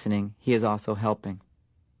by listening, he is also helping.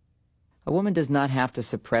 A woman does not have to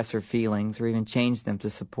suppress her feelings or even change them to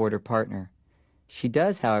support her partner. She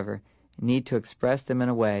does, however, need to express them in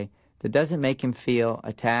a way that doesn't make him feel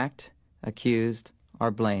attacked, accused,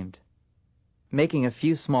 or blamed. Making a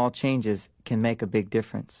few small changes can make a big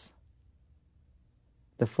difference.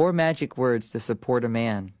 The 4 magic words to support a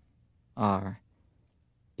man are,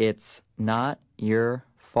 "It's not your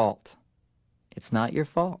fault." It's not your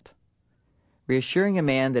fault. Reassuring a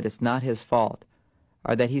man that it's not his fault,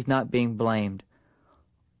 or that he's not being blamed,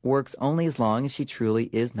 works only as long as she truly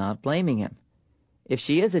is not blaming him. If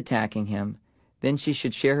she is attacking him, then she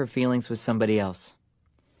should share her feelings with somebody else.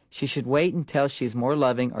 She should wait until she's more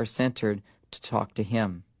loving or centered to talk to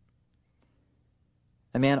him.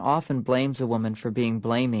 A man often blames a woman for being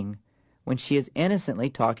blaming when she is innocently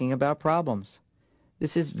talking about problems.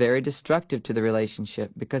 This is very destructive to the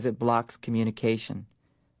relationship because it blocks communication.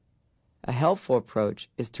 A helpful approach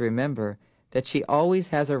is to remember that she always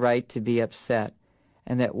has a right to be upset,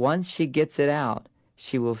 and that once she gets it out,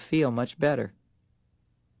 she will feel much better.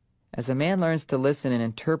 As a man learns to listen and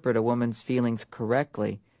interpret a woman's feelings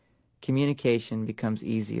correctly, communication becomes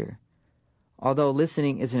easier. Although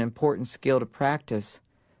listening is an important skill to practice,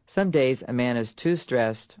 some days a man is too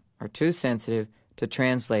stressed or too sensitive to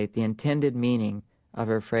translate the intended meaning of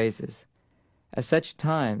her phrases. At such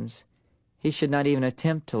times, he should not even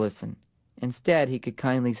attempt to listen. Instead, he could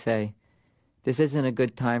kindly say, "This isn't a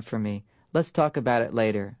good time for me. Let's talk about it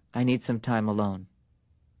later. I need some time alone."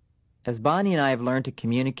 As Bonnie and I have learned to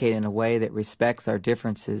communicate in a way that respects our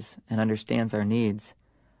differences and understands our needs,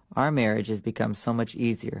 our marriage has become so much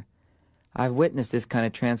easier. I've witnessed this kind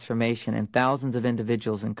of transformation in thousands of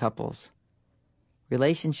individuals and couples.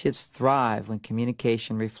 Relationships thrive when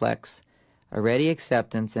communication reflects a ready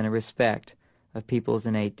acceptance and a respect of people's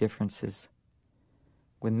innate differences.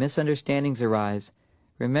 When misunderstandings arise,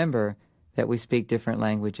 remember that we speak different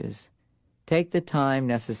languages. Take the time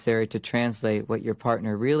necessary to translate what your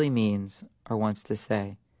partner really means or wants to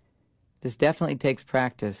say. This definitely takes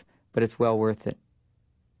practice, but it's well worth it.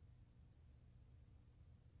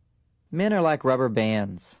 Men are like rubber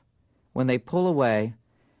bands. When they pull away,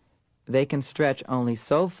 they can stretch only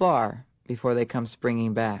so far before they come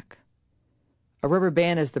springing back. A rubber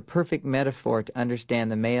band is the perfect metaphor to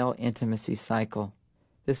understand the male intimacy cycle.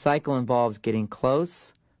 This cycle involves getting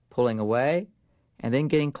close, pulling away, and then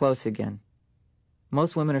getting close again.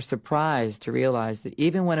 Most women are surprised to realize that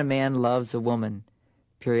even when a man loves a woman,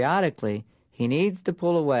 periodically he needs to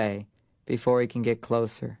pull away before he can get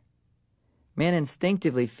closer. Men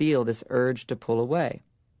instinctively feel this urge to pull away.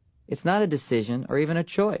 It's not a decision or even a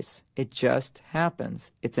choice. It just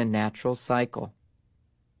happens. It's a natural cycle.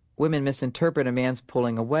 Women misinterpret a man's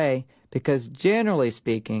pulling away because, generally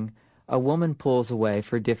speaking, a woman pulls away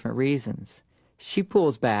for different reasons. She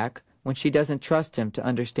pulls back when she doesn't trust him to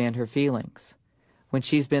understand her feelings, when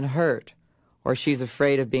she's been hurt, or she's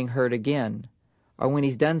afraid of being hurt again, or when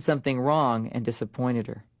he's done something wrong and disappointed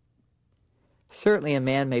her. Certainly a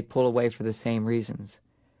man may pull away for the same reasons,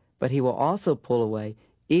 but he will also pull away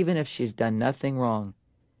even if she's done nothing wrong.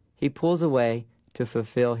 He pulls away to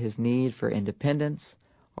fulfill his need for independence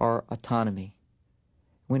or autonomy.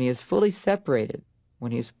 When he is fully separated,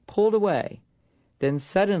 when he is pulled away, then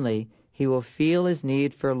suddenly he will feel his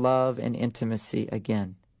need for love and intimacy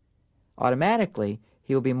again. Automatically,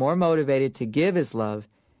 he will be more motivated to give his love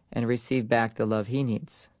and receive back the love he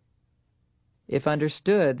needs. If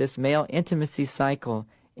understood, this male intimacy cycle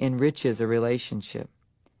enriches a relationship.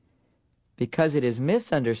 Because it is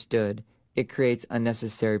misunderstood, it creates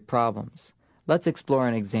unnecessary problems. Let's explore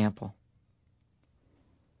an example.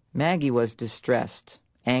 Maggie was distressed,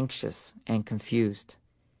 anxious, and confused.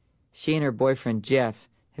 She and her boyfriend Jeff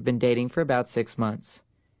had been dating for about 6 months.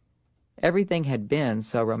 Everything had been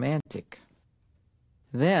so romantic.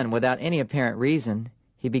 Then, without any apparent reason,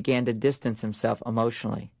 he began to distance himself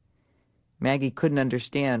emotionally. Maggie couldn't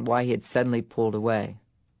understand why he had suddenly pulled away.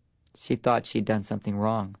 She thought she'd done something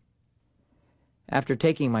wrong. After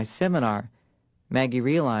taking my seminar, Maggie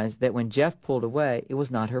realized that when Jeff pulled away, it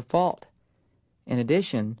was not her fault. In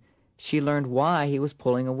addition, she learned why he was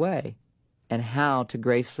pulling away and how to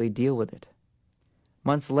gracefully deal with it.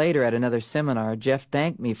 Months later at another seminar, Jeff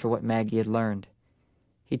thanked me for what Maggie had learned.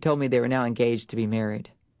 He told me they were now engaged to be married.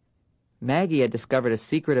 Maggie had discovered a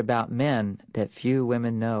secret about men that few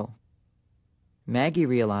women know. Maggie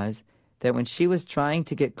realized that when she was trying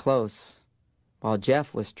to get close, while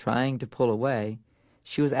Jeff was trying to pull away,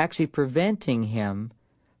 she was actually preventing him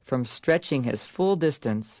from stretching his full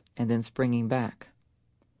distance and then springing back.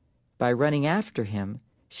 By running after him,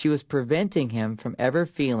 she was preventing him from ever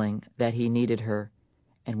feeling that he needed her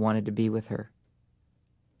and wanted to be with her.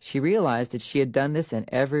 She realized that she had done this in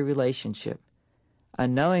every relationship.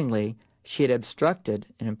 Unknowingly, she had obstructed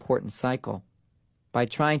an important cycle. By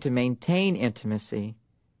trying to maintain intimacy,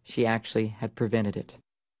 she actually had prevented it.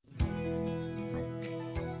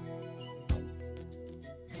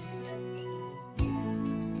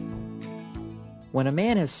 When a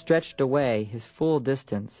man has stretched away his full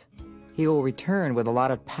distance, he will return with a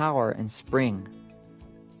lot of power and spring.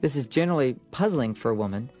 This is generally puzzling for a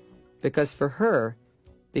woman because for her,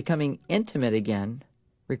 becoming intimate again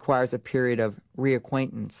requires a period of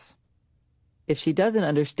reacquaintance. If she doesn't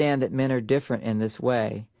understand that men are different in this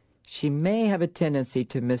way, she may have a tendency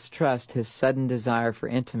to mistrust his sudden desire for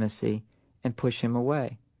intimacy and push him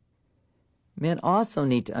away. Men also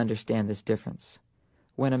need to understand this difference.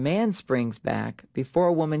 When a man springs back before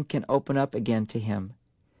a woman can open up again to him,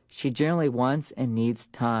 she generally wants and needs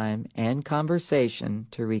time and conversation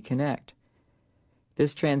to reconnect.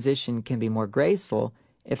 This transition can be more graceful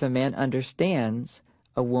if a man understands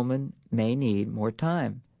a woman may need more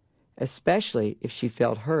time, especially if she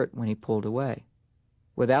felt hurt when he pulled away.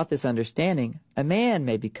 Without this understanding, a man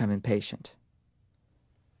may become impatient.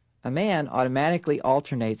 A man automatically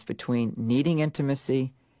alternates between needing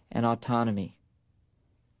intimacy and autonomy.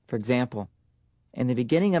 For example, in the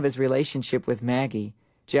beginning of his relationship with Maggie,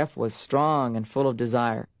 Jeff was strong and full of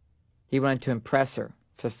desire. He wanted to impress her,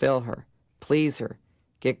 fulfill her, please her,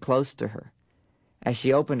 get close to her. As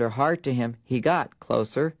she opened her heart to him, he got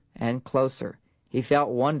closer and closer. He felt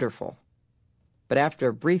wonderful. But after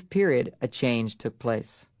a brief period, a change took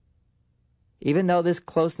place. Even though this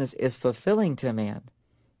closeness is fulfilling to a man,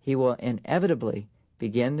 he will inevitably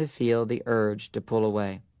begin to feel the urge to pull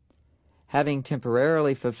away. Having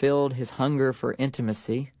temporarily fulfilled his hunger for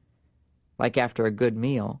intimacy, like after a good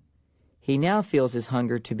meal, he now feels his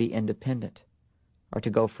hunger to be independent or to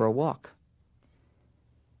go for a walk.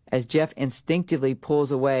 As Jeff instinctively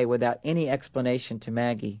pulls away without any explanation to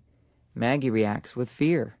Maggie, Maggie reacts with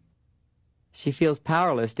fear. She feels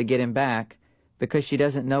powerless to get him back because she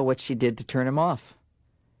doesn't know what she did to turn him off.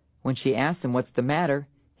 When she asks him what's the matter,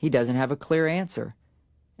 he doesn't have a clear answer,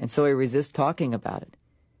 and so he resists talking about it.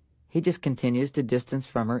 He just continues to distance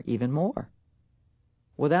from her even more.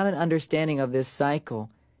 Without an understanding of this cycle,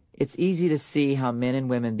 it's easy to see how men and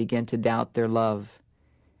women begin to doubt their love.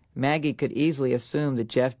 Maggie could easily assume that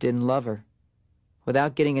Jeff didn't love her.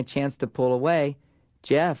 Without getting a chance to pull away,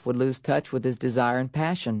 Jeff would lose touch with his desire and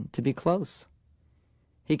passion to be close.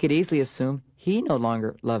 He could easily assume he no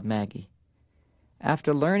longer loved Maggie.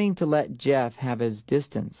 After learning to let Jeff have his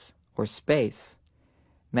distance or space,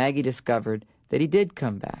 Maggie discovered that he did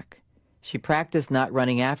come back. She practiced not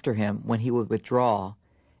running after him when he would withdraw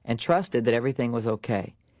and trusted that everything was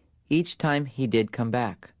okay each time he did come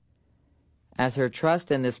back. As her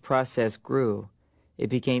trust in this process grew, it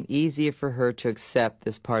became easier for her to accept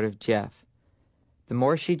this part of Jeff. The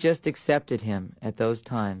more she just accepted him at those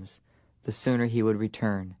times, the sooner he would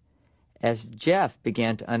return. As Jeff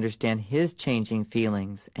began to understand his changing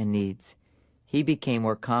feelings and needs, he became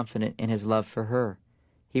more confident in his love for her.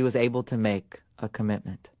 He was able to make a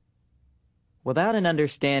commitment. Without an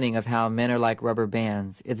understanding of how men are like rubber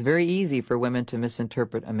bands, it's very easy for women to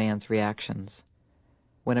misinterpret a man's reactions.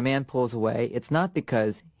 When a man pulls away, it's not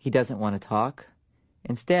because he doesn't want to talk.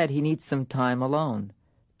 Instead, he needs some time alone,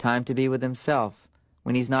 time to be with himself,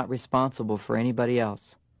 when he's not responsible for anybody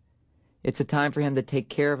else. It's a time for him to take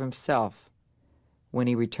care of himself. When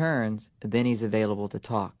he returns, then he's available to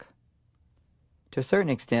talk. To a certain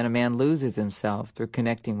extent, a man loses himself through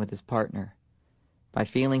connecting with his partner. By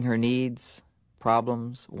feeling her needs,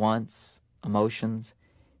 problems, wants, emotions,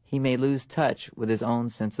 he may lose touch with his own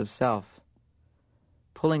sense of self.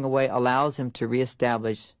 Pulling away allows him to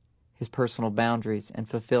reestablish his personal boundaries and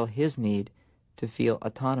fulfill his need to feel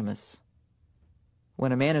autonomous.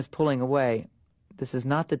 When a man is pulling away, this is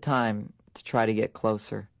not the time to try to get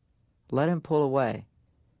closer. Let him pull away.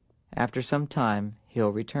 After some time,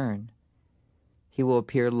 he'll return. He will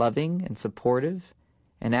appear loving and supportive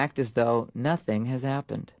and act as though nothing has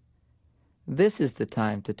happened. This is the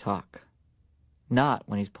time to talk, not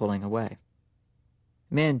when he's pulling away.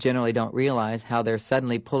 Men generally don't realize how their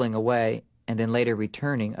suddenly pulling away and then later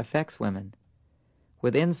returning affects women.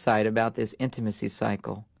 With insight about this intimacy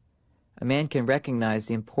cycle, a man can recognize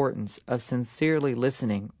the importance of sincerely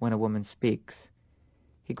listening when a woman speaks.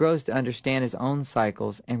 He grows to understand his own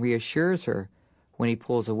cycles and reassures her when he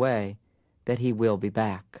pulls away that he will be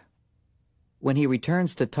back. When he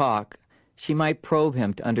returns to talk, she might probe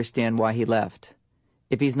him to understand why he left.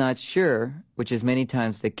 If he's not sure, which is many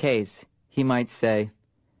times the case, he might say,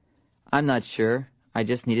 "I'm not sure, I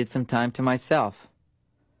just needed some time to myself."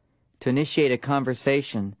 To initiate a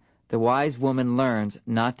conversation, the wise woman learns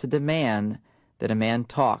not to demand that a man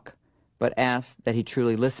talk, but asks that he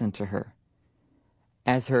truly listen to her.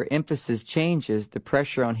 As her emphasis changes, the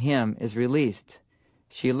pressure on him is released.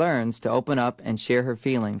 She learns to open up and share her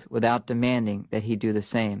feelings without demanding that he do the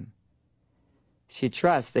same. She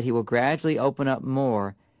trusts that he will gradually open up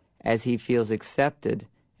more as he feels accepted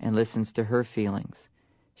and listens to her feelings.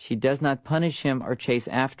 She does not punish him or chase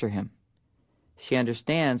after him. She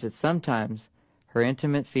understands that sometimes her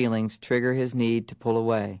intimate feelings trigger his need to pull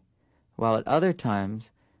away, while at other times,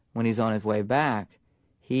 when he's on his way back,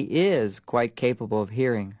 he is quite capable of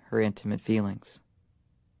hearing her intimate feelings.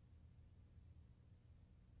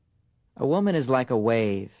 A woman is like a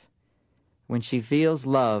wave. When she feels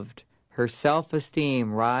loved, her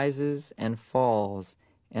self-esteem rises and falls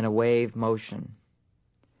in a wave motion.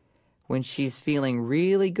 When she's feeling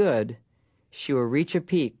really good, she will reach a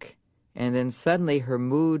peak, and then suddenly her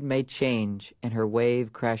mood may change and her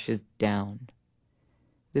wave crashes down.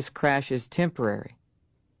 This crash is temporary.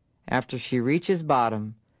 After she reaches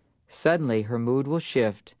bottom, suddenly her mood will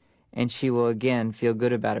shift and she will again feel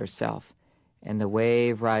good about herself, and the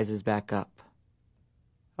wave rises back up.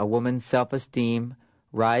 A woman's self-esteem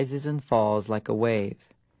rises and falls like a wave.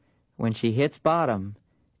 When she hits bottom,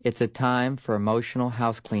 it's a time for emotional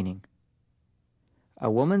house cleaning. A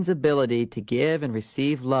woman's ability to give and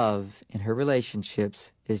receive love in her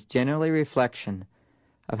relationships is generally a reflection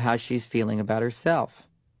of how she's feeling about herself.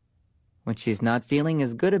 When she's not feeling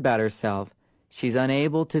as good about herself, she's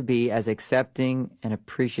unable to be as accepting and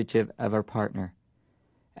appreciative of her partner.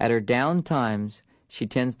 At her down times, she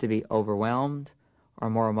tends to be overwhelmed or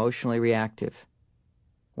more emotionally reactive.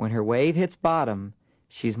 When her wave hits bottom,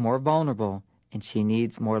 she's more vulnerable and she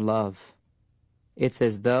needs more love. It's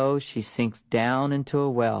as though she sinks down into a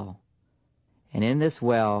well, and in this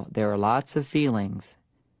well there are lots of feelings,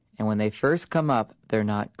 and when they first come up, they're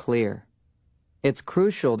not clear. It's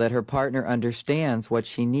crucial that her partner understands what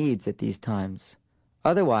she needs at these times.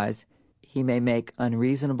 Otherwise, he may make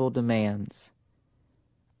unreasonable demands.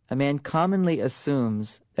 A man commonly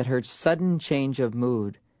assumes that her sudden change of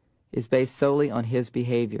mood is based solely on his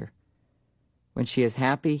behavior. When she is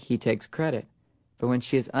happy, he takes credit, but when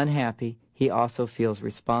she is unhappy, he also feels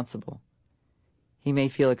responsible. He may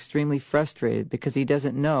feel extremely frustrated because he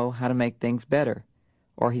doesn't know how to make things better,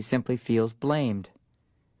 or he simply feels blamed.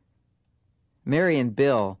 Mary and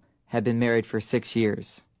Bill had been married for 6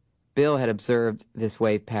 years. Bill had observed this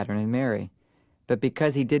wave pattern in Mary, but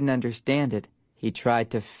because he didn't understand it, he tried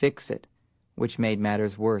to fix it, which made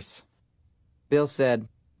matters worse. Bill said,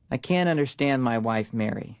 "I can't understand my wife,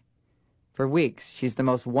 Mary. For weeks, she's the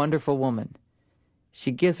most wonderful woman.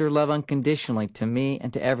 She gives her love unconditionally to me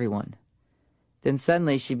and to everyone. Then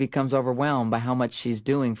suddenly she becomes overwhelmed by how much she's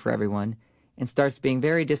doing for everyone and starts being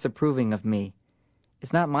very disapproving of me.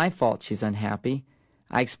 It's not my fault she's unhappy.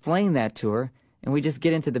 I explain that to her, and we just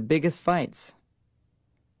get into the biggest fights."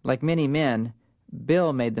 Like many men,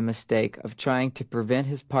 Bill made the mistake of trying to prevent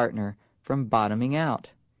his partner from bottoming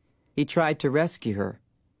out. He tried to rescue her.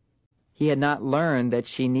 He had not learned that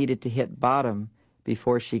she needed to hit bottom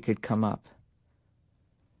before she could come up.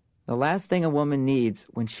 The last thing a woman needs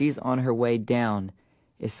when she's on her way down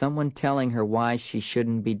is someone telling her why she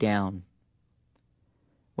shouldn't be down.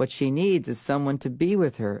 What she needs is someone to be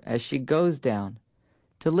with her as she goes down,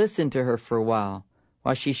 to listen to her for a while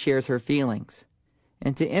she shares her feelings,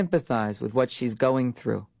 and to empathize with what she's going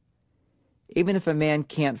through. Even if a man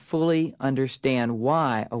can't fully understand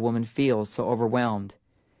why a woman feels so overwhelmed,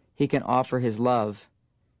 he can offer his love,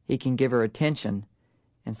 he can give her attention,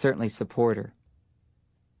 and certainly support her.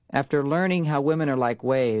 After learning how women are like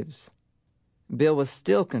waves, Bill was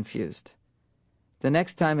still confused. The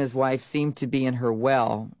next time his wife seemed to be in her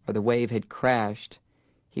well or the wave had crashed,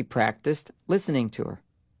 he practiced listening to her.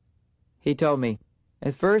 He told me,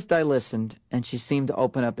 "At first I listened and she seemed to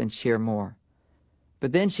open up and share more.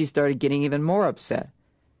 But then she started getting even more upset.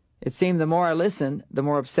 It seemed the more I listened, the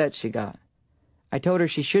more upset she got. I told her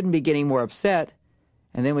she shouldn't be getting more upset,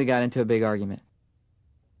 and then we got into a big argument."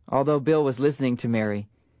 Although Bill was listening to Mary,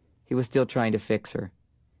 he was still trying to fix her.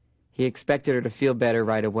 He expected her to feel better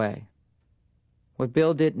right away. What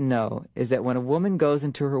Bill didn't know is that when a woman goes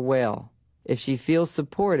into her well, if she feels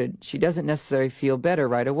supported, she doesn't necessarily feel better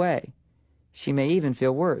right away. She may even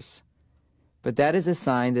feel worse. But that is a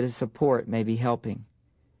sign that his support may be helping.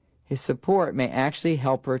 His support may actually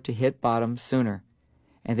help her to hit bottom sooner,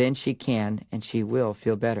 and then she can and she will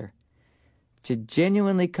feel better. To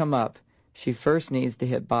genuinely come up, she first needs to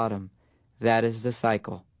hit bottom. That is the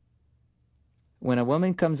cycle. When a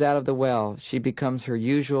woman comes out of the well, she becomes her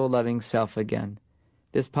usual loving self again.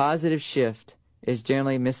 This positive shift is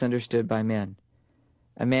generally misunderstood by men.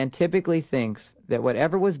 A man typically thinks that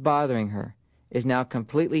whatever was bothering her is now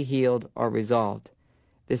completely healed or resolved.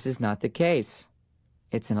 This is not the case.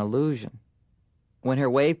 It's an illusion. When her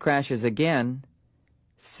wave crashes again,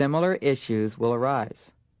 similar issues will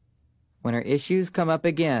arise. When her issues come up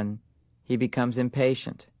again, he becomes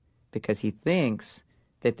impatient because he thinks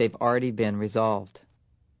that they've already been resolved.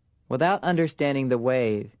 Without understanding the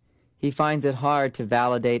wave, he finds it hard to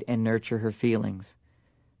validate and nurture her feelings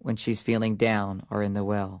when she's feeling down or in the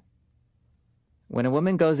well. When a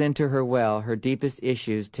woman goes into her well, her deepest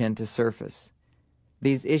issues tend to surface.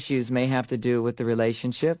 These issues may have to do with the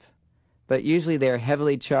relationship, but usually they are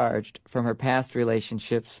heavily charged from her past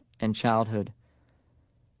relationships and childhood.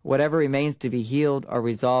 Whatever remains to be healed or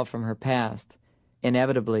resolved from her past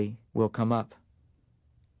inevitably will come up.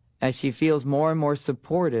 As she feels more and more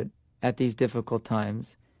supported at these difficult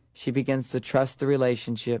times, she begins to trust the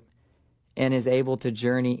relationship and is able to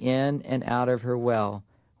journey in and out of her well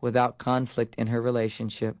without conflict in her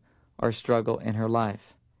relationship or struggle in her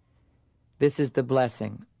life. This is the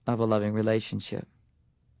blessing of a loving relationship.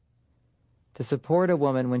 To support a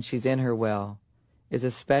woman when she's in her well is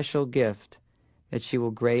a special gift that she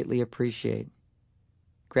will greatly appreciate.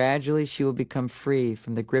 Gradually, she will become free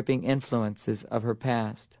from the gripping influences of her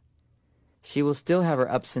past. She will still have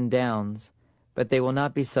her ups and downs, but they will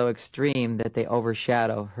not be so extreme that they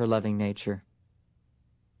overshadow her loving nature.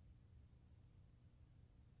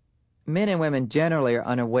 Men and women generally are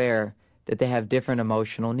unaware that they have different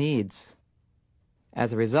emotional needs.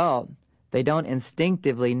 As a result, they don't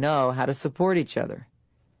instinctively know how to support each other.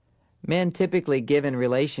 Men typically give in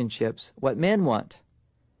relationships what men want,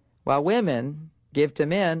 while women give to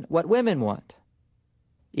men what women want.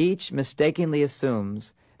 Each mistakenly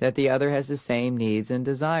assumes that the other has the same needs and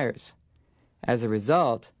desires. As a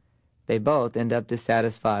result, they both end up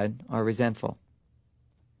dissatisfied or resentful.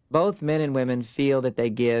 Both men and women feel that they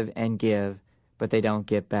give and give, but they don't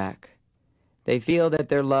get back. They feel that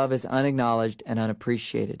their love is unacknowledged and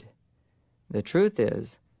unappreciated. The truth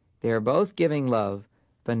is, they are both giving love,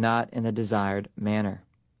 but not in the desired manner.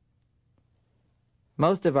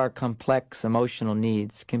 Most of our complex emotional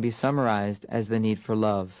needs can be summarized as the need for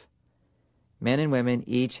love. Men and women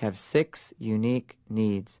each have 6 unique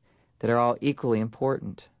needs that are all equally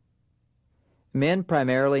important. Men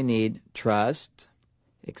primarily need trust,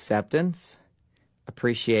 acceptance,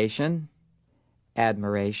 appreciation,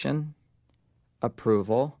 admiration,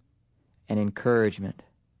 approval, and encouragement.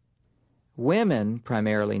 Women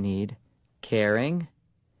primarily need caring,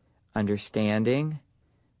 understanding,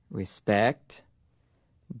 respect,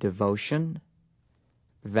 devotion,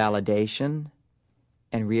 validation,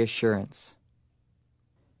 and reassurance.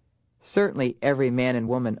 Certainly, every man and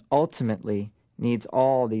woman ultimately needs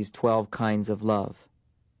all these 12 kinds of love.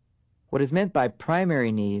 What is meant by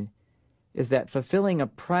primary need is that fulfilling a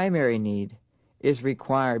primary need is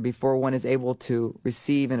required before one is able to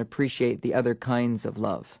receive and appreciate the other kinds of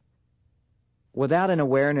love. Without an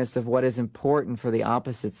awareness of what is important for the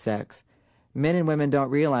opposite sex, Men and women don't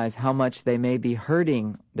realize how much they may be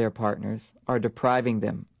hurting their partners or depriving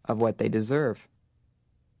them of what they deserve.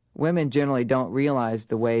 Women generally don't realize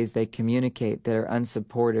the ways they communicate that are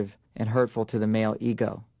unsupportive and hurtful to the male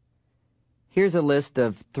ego. Here's a list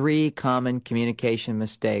of 3 common communication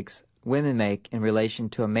mistakes women make in relation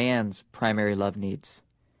to a man's primary love needs.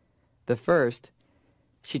 The first,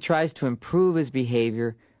 she tries to improve his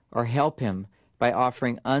behavior or help him by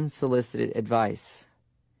offering unsolicited advice.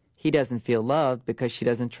 He doesn't feel loved because she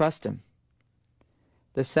doesn't trust him.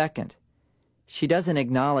 The second, she doesn't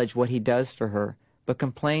acknowledge what he does for her, but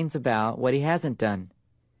complains about what he hasn't done.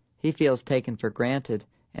 He feels taken for granted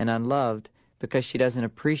and unloved because she doesn't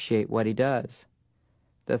appreciate what he does.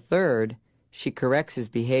 The third, she corrects his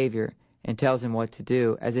behavior and tells him what to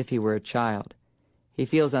do as if he were a child. He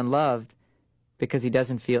feels unloved because he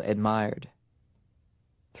doesn't feel admired.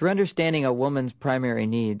 Through understanding a woman's primary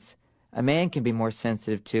needs, a man can be more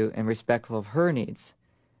sensitive to and respectful of her needs.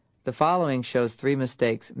 The following shows 3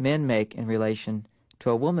 mistakes men make in relation to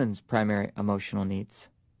a woman's primary emotional needs.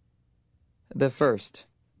 The first,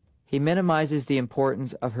 he minimizes the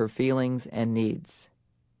importance of her feelings and needs.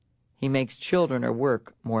 He makes children or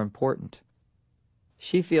work more important.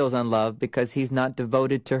 She feels unloved because he's not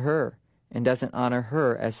devoted to her and doesn't honor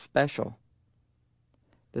her as special.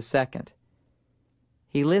 The second,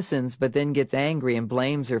 he listens but then gets angry and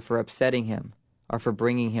blames her for upsetting him or for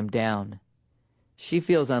bringing him down. She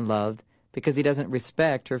feels unloved because he doesn't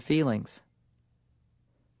respect her feelings.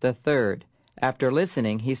 The third, after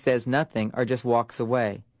listening, he says nothing or just walks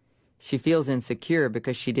away. She feels insecure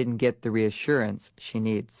because she didn't get the reassurance she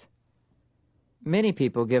needs. Many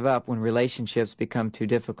people give up when relationships become too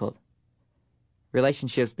difficult.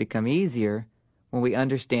 Relationships become easier when we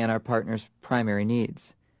understand our partner's primary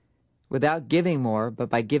needs. Without giving more, but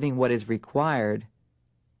by giving what is required,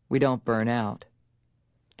 we don't burn out.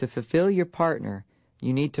 To fulfill your partner,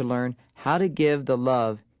 you need to learn how to give the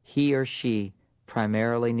love he or she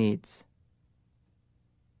primarily needs.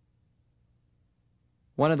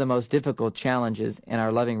 One of the most difficult challenges in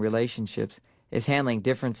our loving relationships is handling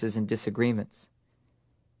differences and disagreements.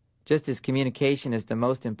 Just as communication is the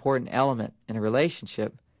most important element in a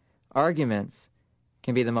relationship, arguments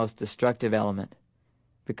can be the most destructive element,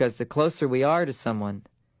 because the closer we are to someone,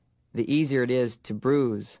 the easier it is to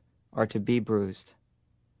bruise or to be bruised.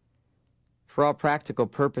 For all practical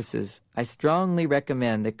purposes, I strongly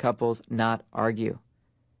recommend that couples not argue.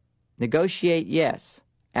 Negotiate, yes.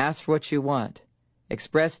 Ask for what you want.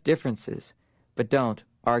 Express differences, but don't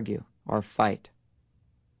argue or fight.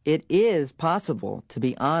 It is possible to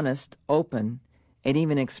be honest, open, and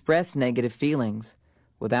even express negative feelings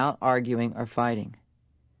without arguing or fighting.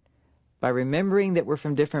 By remembering that we're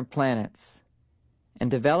from different planets and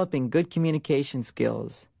developing good communication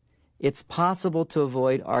skills, it's possible to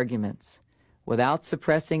avoid arguments without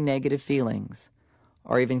suppressing negative feelings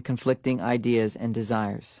or even conflicting ideas and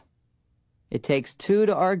desires. It takes 2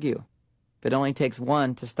 to argue, but it only takes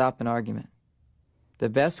 1 to stop an argument. The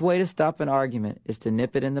best way to stop an argument is to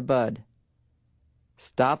nip it in the bud.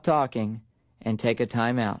 Stop talking and take a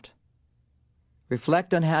time out.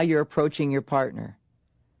 Reflect on how you're approaching your partner.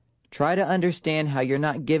 Try to understand how you're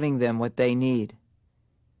not giving them what they need.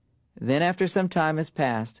 Then after some time has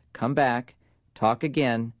passed, come back, talk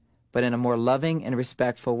again, but in a more loving and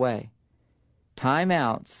respectful way.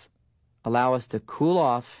 Time-outs allow us to cool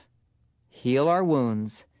off, heal our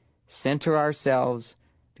wounds, center ourselves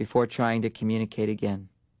before trying to communicate again.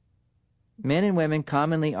 Men and women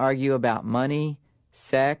commonly argue about money,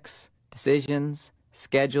 sex, decisions,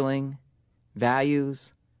 scheduling,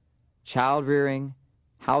 values, child rearing,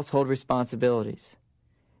 household responsibilities.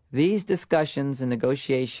 These discussions and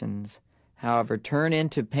negotiations, however, turn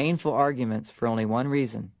into painful arguments for only one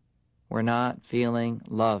reason: we're not feeling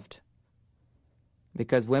loved.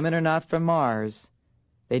 Because women are not from Mars,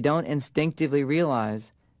 they don't instinctively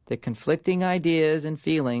realize that conflicting ideas and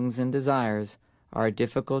feelings and desires are a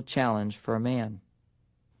difficult challenge for a man.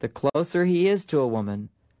 The closer he is to a woman,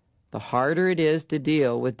 the harder it is to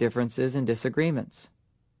deal with differences and disagreements.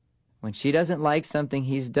 When she doesn't like something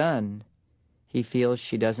he's done, he feels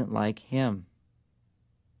she doesn't like him.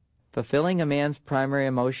 Fulfilling a man's primary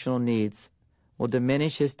emotional needs will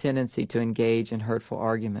diminish his tendency to engage in hurtful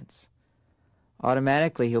arguments.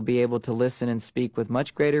 Automatically, he'll be able to listen and speak with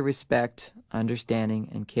much greater respect, understanding,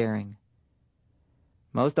 and caring.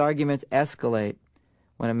 Most arguments escalate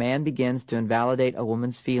when a man begins to invalidate a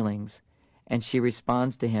woman's feelings and she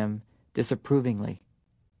responds to him disapprovingly.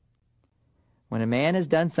 When a man has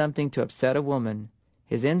done something to upset a woman,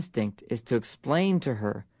 his instinct is to explain to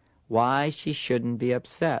her why she shouldn't be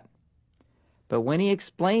upset. But when he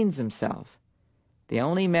explains himself, the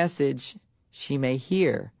only message she may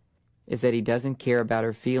hear is that he doesn't care about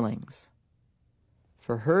her feelings.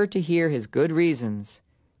 For her to hear his good reasons,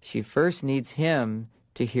 she first needs him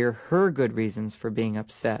to hear her good reasons for being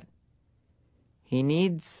upset. He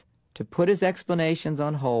needs to put his explanations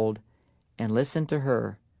on hold and listen to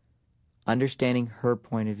her, understanding her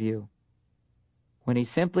point of view. When he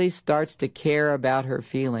simply starts to care about her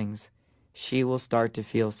feelings, she will start to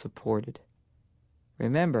feel supported.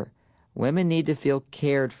 Remember, women need to feel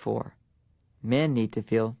cared for. Men need to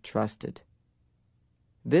feel trusted.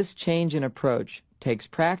 This change in approach takes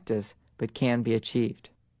practice but can be achieved.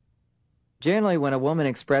 Generally, when a woman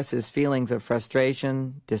expresses feelings of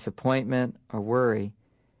frustration, disappointment, or worry,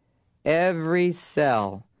 every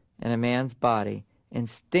cell in a man's body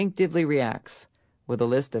instinctively reacts with a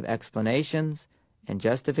list of explanations and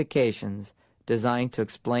justifications designed to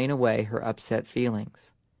explain away her upset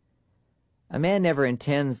feelings. A man never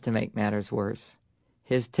intends to make matters worse.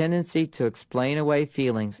 His tendency to explain away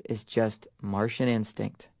feelings is just Martian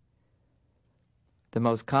instinct. The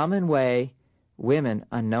most common way women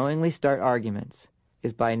unknowingly start arguments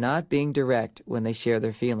is by not being direct when they share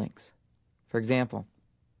their feelings. For example,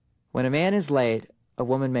 when a man is late, a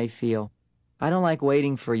woman may feel, "I don't like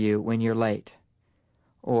waiting for you when you're late,"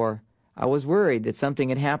 or "I was worried that something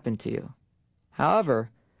had happened to you." However,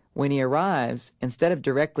 when he arrives, instead of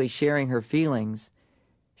directly sharing her feelings,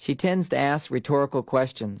 she tends to ask rhetorical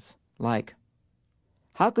questions like,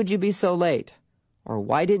 "How could you be so late?" or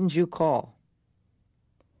 "Why didn't you call?"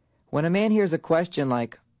 When a man hears a question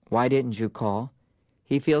like, "Why didn't you call?"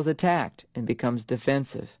 he feels attacked and becomes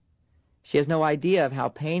defensive. She has no idea of how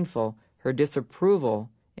painful her disapproval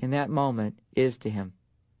in that moment is to him.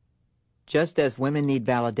 Just as women need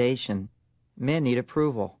validation, men need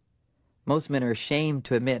approval. Most men are ashamed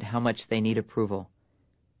to admit how much they need approval.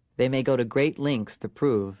 They may go to great lengths to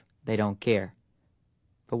prove they don't care.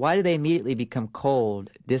 But why do they immediately become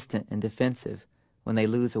cold, distant, and defensive when they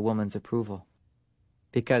lose a woman's approval?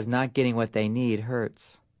 Because not getting what they need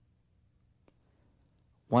hurts.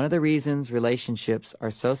 One of the reasons relationships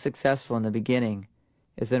are so successful in the beginning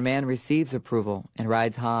is that a man receives approval and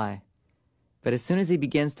rides high. But as soon as he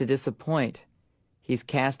begins to disappoint, he's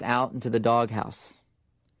cast out into the doghouse.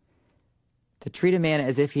 To treat a man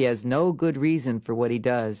as if he has no good reason for what he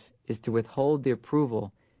does is to withhold the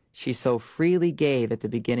approval she so freely gave at the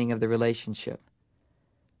beginning of the relationship.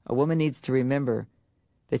 A woman needs to remember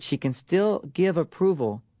that she can still give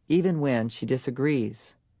approval even when she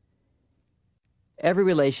disagrees. Every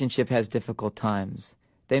relationship has difficult times.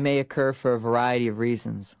 They may occur for a variety of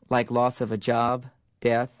reasons, like loss of a job,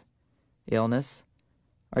 death, illness,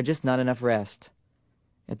 or just not enough rest.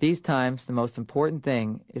 At these times, the most important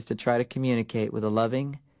thing is to try to communicate with a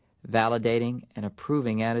loving, validating, and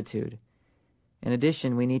approving attitude. In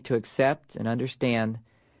addition, we need to accept and understand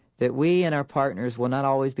that we and our partners will not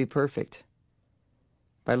always be perfect.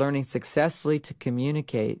 By learning successfully to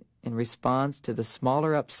communicate in response to the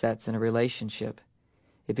smaller upsets in a relationship,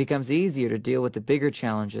 it becomes easier to deal with the bigger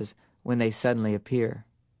challenges when they suddenly appear.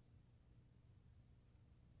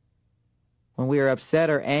 When we are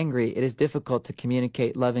upset or angry, it is difficult to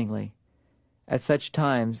communicate lovingly. At such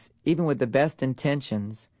times, even with the best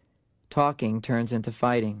intentions, talking turns into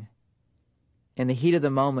fighting. In the heat of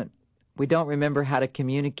the moment, we don't remember how to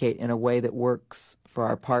communicate in a way that works for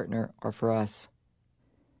our partner or for us.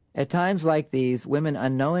 At times like these, women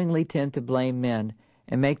unknowingly tend to blame men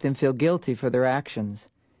and make them feel guilty for their actions.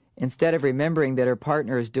 Instead of remembering that her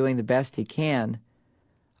partner is doing the best he can,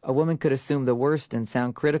 a woman could assume the worst and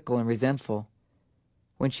sound critical and resentful.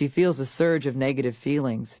 When she feels a surge of negative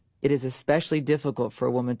feelings, it is especially difficult for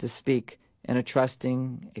a woman to speak in a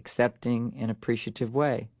trusting, accepting, and appreciative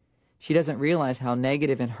way. She doesn't realize how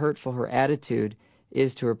negative and hurtful her attitude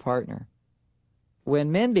is to her partner.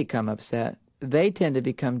 When men become upset, they tend to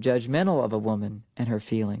become judgmental of a woman and her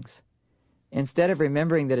feelings. Instead of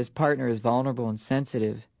remembering that his partner is vulnerable and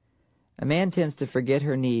sensitive, a man tends to forget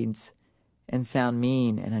her needs and sound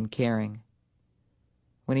mean and uncaring.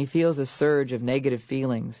 When he feels a surge of negative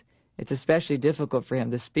feelings, it's especially difficult for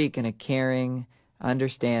him to speak in a caring,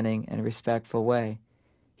 understanding, and respectful way.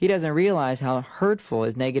 He doesn't realize how hurtful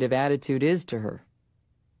his negative attitude is to her.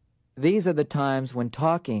 These are the times when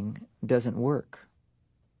talking doesn't work.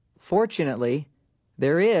 Fortunately,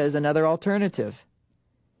 there is another alternative.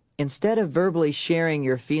 Instead of verbally sharing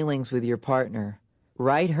your feelings with your partner,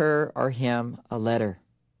 write her or him a letter.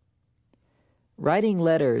 Writing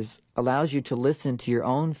letters allows you to listen to your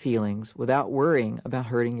own feelings without worrying about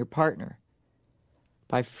hurting your partner.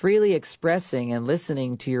 By freely expressing and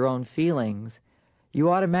listening to your own feelings, you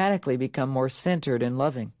automatically become more centered and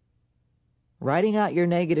loving. Writing out your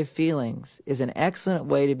negative feelings is an excellent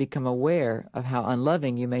way to become aware of how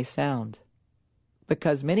unloving you may sound,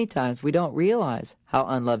 because many times we don't realize how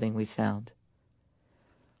unloving we sound.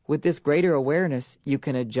 With this greater awareness, you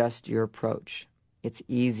can adjust your approach. It's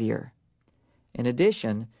easier. In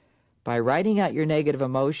addition, by writing out your negative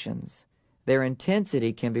emotions, their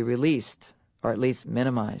intensity can be released, or at least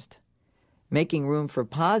minimized, making room for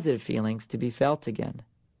positive feelings to be felt again.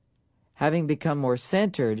 Having become more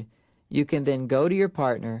centered, you can then go to your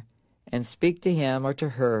partner and speak to him or to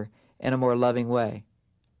her in a more loving way,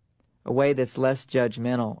 a way that's less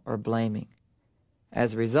judgmental or blaming.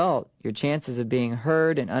 As a result, your chances of being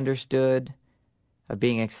heard and understood, of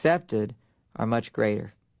being accepted, are much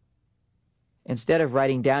greater. Instead of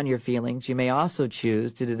writing down your feelings, you may also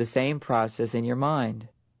choose to do the same process in your mind.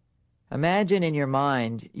 Imagine in your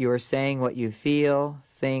mind you are saying what you feel,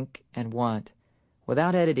 think, and want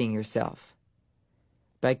without editing yourself.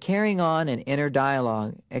 By carrying on an inner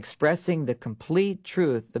dialogue, expressing the complete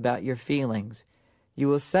truth about your feelings, you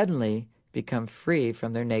will suddenly become free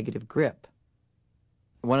from their negative grip.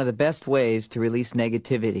 One of the best ways to release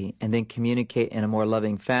negativity and then communicate in a more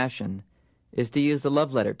loving fashion is to use the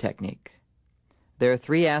love letter technique. There are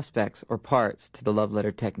 3 aspects or parts to the love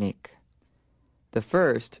letter technique. The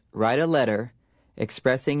first, write a letter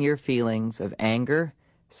expressing your feelings of anger,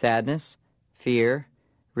 sadness, fear,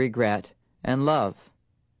 regret, and love.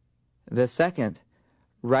 The second,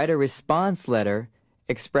 write a response letter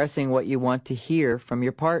expressing what you want to hear from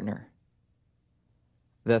your partner.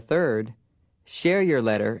 The third, share your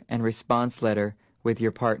letter and response letter with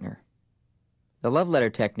your partner. The love letter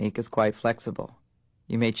technique is quite flexible.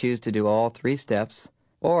 You may choose to do all 3 steps,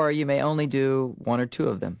 or you may only do 1 or 2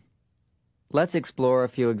 of them. Let's explore a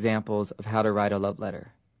few examples of how to write a love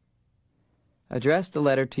letter. Address the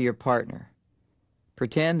letter to your partner.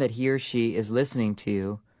 Pretend that he or she is listening to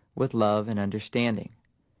you with love and understanding.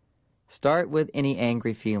 Start with any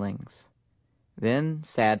angry feelings, then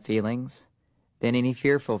sad feelings, then any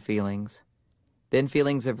fearful feelings, then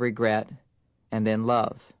feelings of regret, and then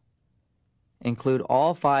love. Include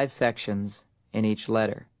all 5 sections in each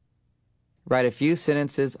letter. Write a few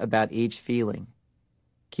sentences about each feeling.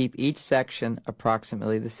 Keep each section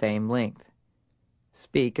approximately the same length.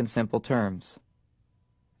 Speak in simple terms.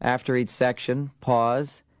 After each section,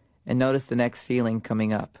 pause and notice the next feeling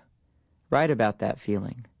coming up. Write about that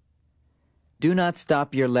feeling. Do not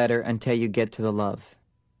stop your letter until you get to the love.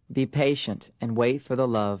 Be patient and wait for the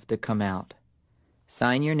love to come out.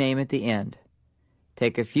 Sign your name at the end.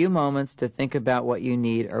 Take a few moments to think about what you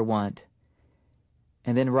need or want,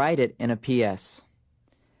 and then write it in a PS.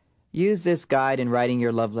 Use this guide in writing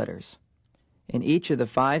your love letters. In each of the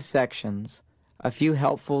 5 sections, a few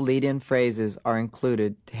helpful lead-in phrases are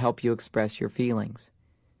included to help you express your feelings.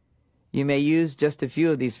 You may use just a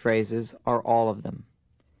few of these phrases or all of them.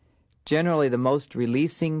 Generally, the most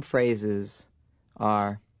releasing phrases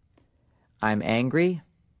are, I'm angry,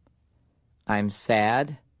 I'm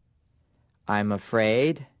sad, I'm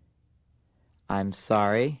afraid, I'm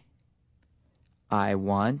sorry, I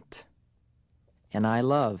want, and I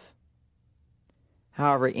love.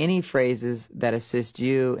 However, any phrases that assist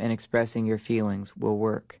you in expressing your feelings will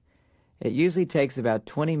work. It usually takes about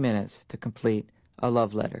 20 minutes to complete a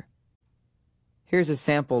love letter. Here's a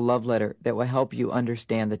sample love letter that will help you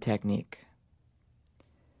understand the technique.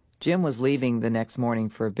 Jim was leaving the next morning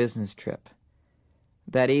for a business trip.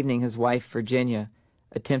 That evening, his wife, Virginia,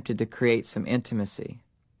 attempted to create some intimacy.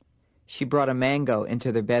 She brought a mango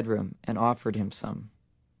into their bedroom and offered him some.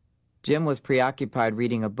 Jim was preoccupied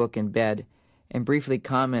reading a book in bed and briefly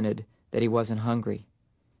commented that he wasn't hungry.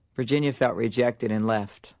 Virginia felt rejected and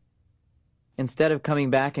left. Instead of coming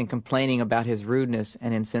back and complaining about his rudeness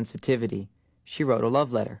and insensitivity, she wrote a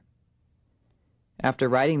love letter. After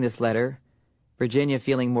writing this letter, Virginia,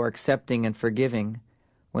 feeling more accepting and forgiving,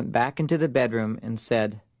 went back into the bedroom and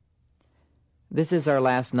said, "This is our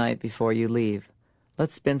last night before you leave.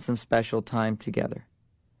 Let's spend some special time together."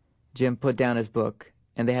 Jim put down his book,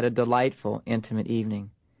 and they had a delightful, intimate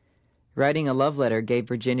evening. Writing a love letter gave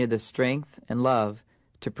Virginia the strength and love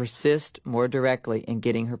to persist more directly in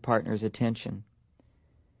getting her partner's attention.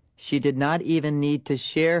 She did not even need to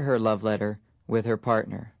share her love letter with her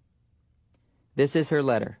partner. This is her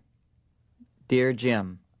letter. Dear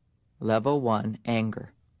Jim, Level 1,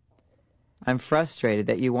 Anger. I'm frustrated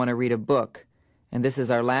that you want to read a book, and this is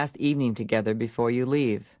our last evening together before you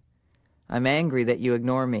leave. I'm angry that you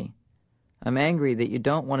ignore me. I'm angry that you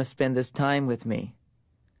don't want to spend this time with me.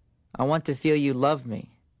 I want to feel you love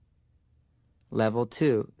me. Level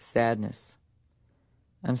 2, Sadness.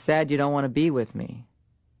 I'm sad you don't want to be with me.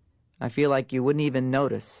 I feel like you wouldn't even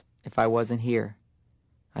notice if I wasn't here.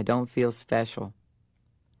 I don't feel special.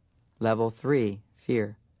 Level 3,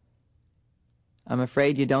 fear. I'm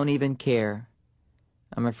afraid you don't even care.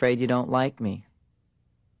 I'm afraid you don't like me.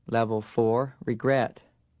 Level 4, regret.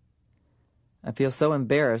 I feel so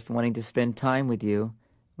embarrassed wanting to spend time with you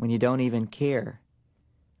when you don't even care.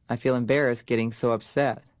 I feel embarrassed getting so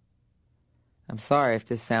upset. I'm sorry if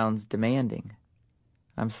this sounds demanding.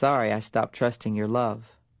 I'm sorry I stopped trusting your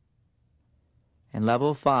love. And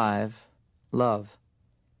level 5, love.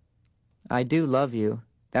 I do love you.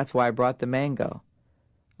 That's why I brought the mango.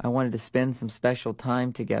 I wanted to spend some special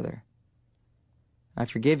time together. I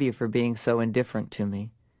forgive you for being so indifferent to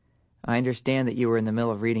me. I understand that you were in the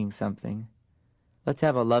middle of reading something. Let's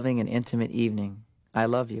have a loving and intimate evening. I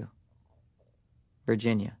love you.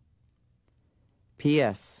 Virginia.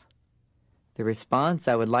 P.S. The response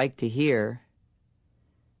I would like to hear: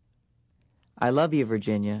 I love you,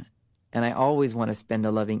 Virginia, and I always want to spend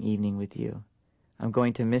a loving evening with you. I'm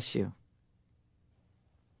going to miss you.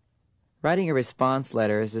 Writing a response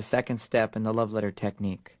letter is the second step in the love letter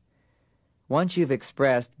technique. Once you've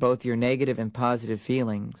expressed both your negative and positive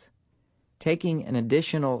feelings, taking an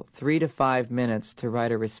additional 3 to 5 minutes to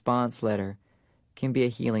write a response letter can be a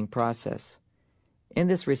healing process. In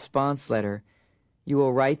this response letter, you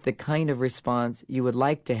will write the kind of response you would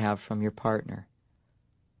like to have from your partner.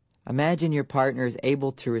 Imagine your partner is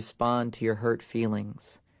able to respond to your hurt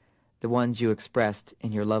feelings, the ones you expressed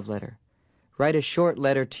in your love letter. Write a short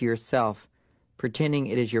letter to yourself, pretending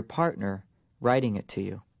it is your partner writing it to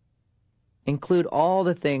you. Include all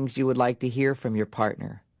the things you would like to hear from your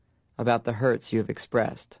partner about the hurts you have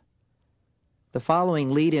expressed. The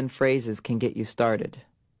following lead-in phrases can get you started.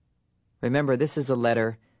 Remember, this is a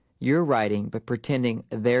letter you're writing, but pretending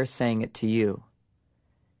they're saying it to you.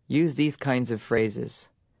 Use these kinds of phrases.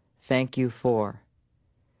 Thank you for.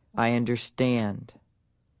 I understand.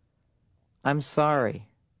 I'm sorry.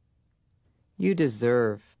 You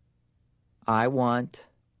deserve. I want.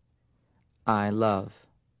 I love.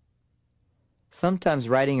 Sometimes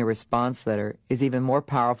writing a response letter is even more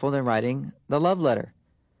powerful than writing the love letter.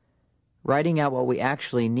 Writing out what we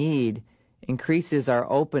actually need increases our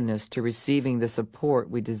openness to receiving the support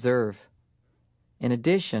we deserve. In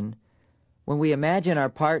addition, when we imagine our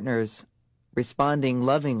partners responding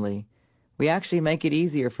lovingly, we actually make it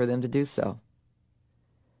easier for them to do so.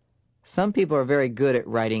 Some people are very good at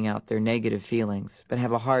writing out their negative feelings, but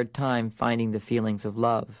have a hard time finding the feelings of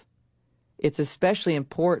love. It's especially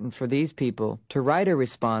important for these people to write a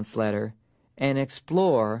response letter and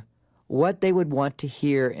explore what they would want to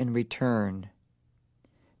hear in return.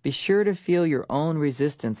 Be sure to feel your own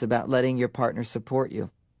resistance about letting your partner support you.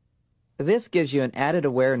 This gives you an added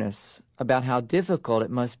awareness about how difficult it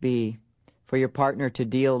must be for your partner to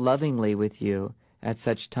deal lovingly with you at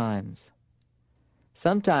such times.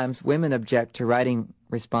 Sometimes women object to writing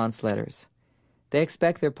response letters. They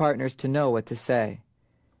expect their partners to know what to say.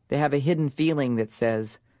 They have a hidden feeling that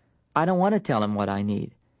says, I don't want to tell him what I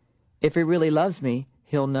need. If he really loves me,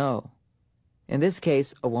 he'll know. In this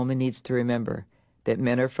case, a woman needs to remember that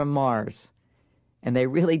men are from Mars, and they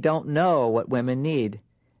really don't know what women need.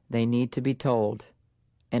 They need to be told.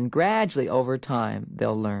 And gradually, over time,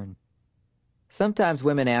 they'll learn. Sometimes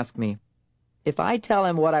women ask me, if I tell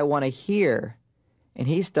him what I want to hear, and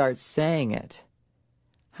he starts saying it,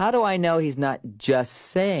 how do I know he's not just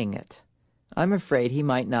saying it? I'm afraid he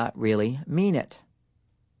might not really mean it.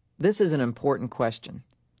 This is an important question.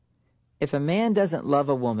 If a man doesn't love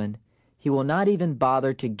a woman, he will not even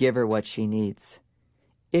bother to give her what she needs.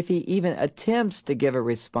 If he even attempts to give a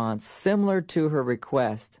response similar to her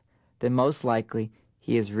request, then most likely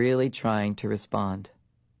he is really trying to respond.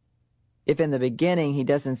 If in the beginning he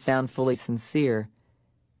doesn't sound fully sincere,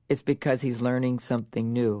 it's because he's learning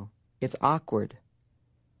something new. It's awkward.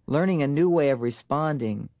 Learning a new way of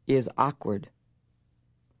responding is awkward.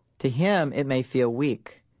 To him, it may feel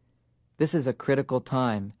weak. This is a critical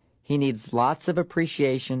time. He needs lots of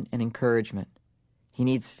appreciation and encouragement. He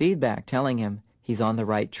needs feedback telling him he's on the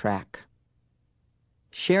right track.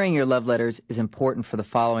 Sharing your love letters is important for the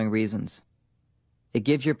following reasons. It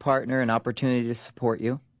gives your partner an opportunity to support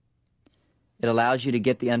you. It allows you to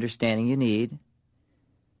get the understanding you need.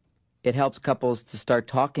 It helps couples to start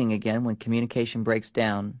talking again when communication breaks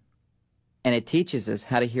down. And it teaches us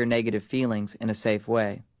how to hear negative feelings in a safe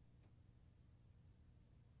way.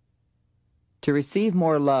 To receive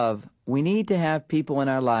more love, we need to have people in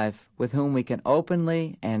our life with whom we can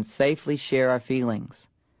openly and safely share our feelings.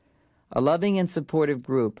 A loving and supportive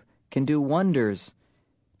group can do wonders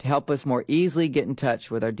to help us more easily get in touch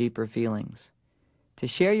with our deeper feelings. To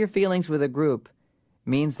share your feelings with a group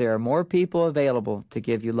means there are more people available to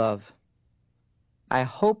give you love. I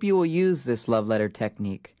hope you will use this love letter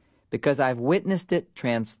technique because I've witnessed it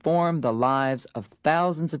transform the lives of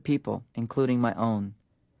thousands of people, including my own.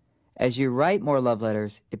 As you write more love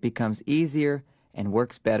letters, it becomes easier and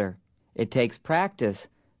works better. It takes practice,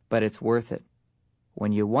 but it's worth it.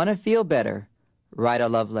 When you want to feel better, write a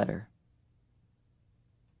love letter.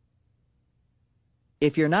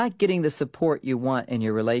 If you're not getting the support you want in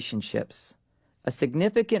your relationships, a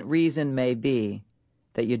significant reason may be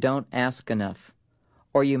that you don't ask enough,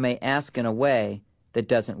 or you may ask in a way that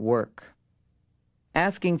doesn't work.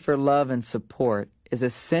 Asking for love and support is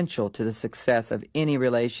essential to the success of any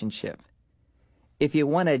relationship. If you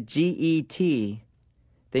want a GET,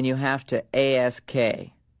 then you have to ASK.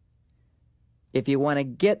 If you want to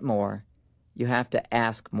get more, you have to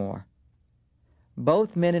ask more.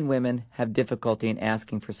 Both men and women have difficulty in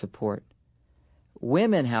asking for support.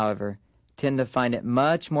 Women, however, tend to find it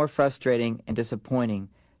much more frustrating and disappointing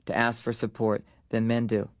to ask for support than men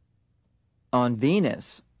do. On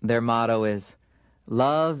Venus, their motto is,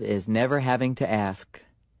 "Love is never having to ask."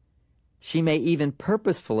 She may even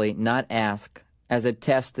purposefully not ask as a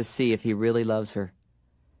test to see if he really loves her.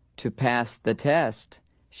 To pass the test,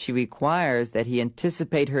 she requires that he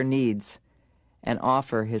anticipate her needs and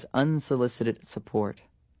offer his unsolicited support.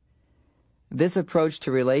 This approach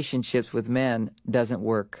to relationships with men doesn't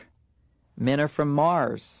work. Men are from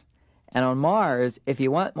Mars, and on Mars, if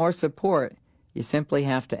you want more support, you simply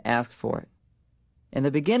have to ask for it. In the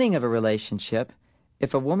beginning of a relationship,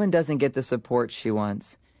 if a woman doesn't get the support she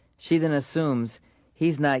wants, she then assumes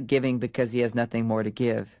he's not giving because he has nothing more to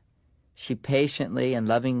give. She patiently and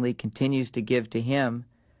lovingly continues to give to him,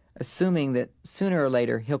 assuming that sooner or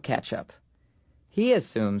later he'll catch up. He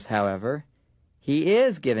assumes, however, he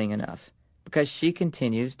is giving enough because she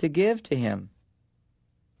continues to give to him.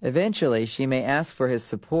 Eventually, she may ask for his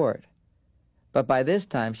support, but by this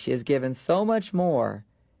time she has given so much more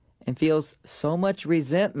and feels so much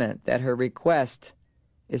resentment that her request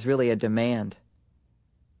is really a demand.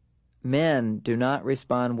 Men do not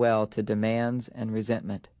respond well to demands and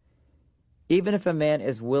resentment. Even if a man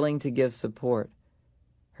is willing to give support,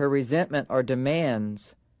 her resentment or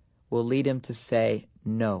demands will lead him to say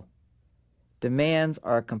no. Demands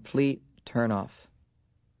are a complete turnoff.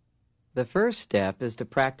 The first step is to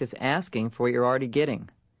practice asking for what you're already getting.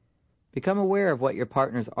 Become aware of what your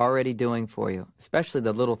partner's already doing for you, especially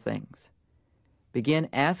the little things. Begin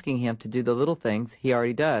asking him to do the little things he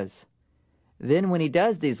already does. Then when he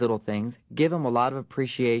does these little things, give him a lot of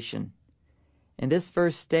appreciation. In this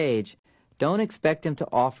first stage, don't expect him to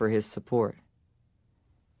offer his support.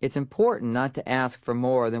 It's important not to ask for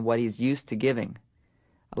more than what he's used to giving.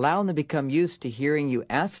 Allow him to become used to hearing you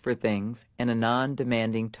ask for things in a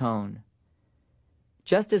non-demanding tone.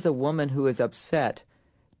 Just as a woman who is upset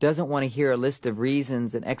doesn't want to hear a list of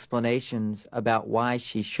reasons and explanations about why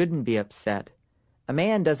she shouldn't be upset, a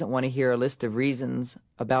man doesn't want to hear a list of reasons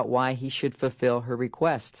about why he should fulfill her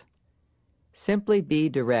request. Simply be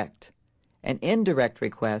direct. An indirect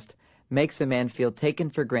request makes a man feel taken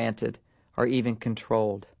for granted or even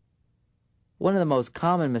controlled. One of the most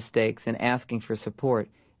common mistakes in asking for support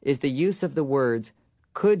is the use of the words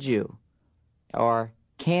 "could you" or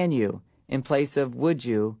 "can you" in place of "would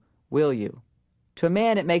you," "will you." To a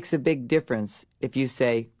man, it makes a big difference if you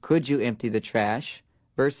say, "Could you empty the trash?"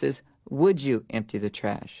 versus "Would you empty the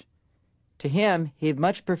trash?" To him, he'd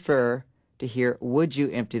much prefer to hear, "Would you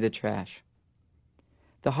empty the trash?"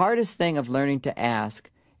 The hardest thing of learning to ask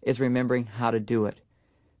is remembering how to do it.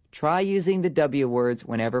 Try using the W words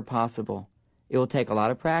whenever possible. It will take a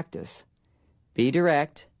lot of practice. Be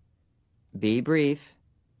direct, be brief,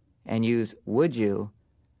 and use "would you"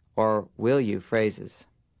 or "will you" phrases.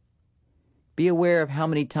 Be aware of how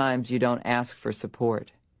many times you don't ask for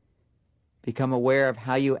support. Become aware of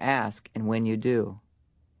how you ask and when you do.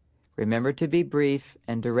 Remember to be brief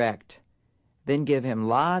and direct. Then give him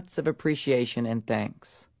lots of appreciation and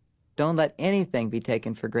thanks. Don't let anything be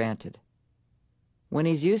taken for granted. When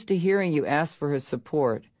he's used to hearing you ask for his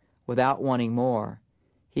support without wanting more,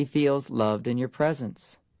 he feels loved in your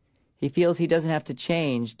presence. He feels he doesn't have to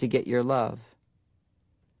change to get your love.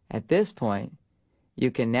 At this point, you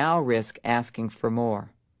can now risk asking for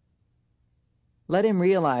more. Let him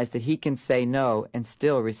realize that he can say no and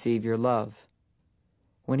still receive your love.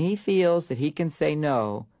 When he feels that he can say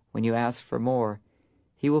no when you ask for more,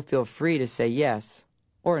 he will feel free to say yes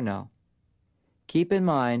or no. Keep in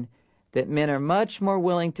mind that men are much more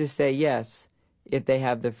willing to say yes if they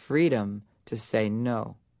have the freedom to say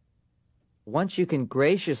no. Once you can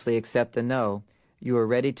graciously accept a no, you are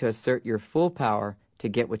ready to assert your full power to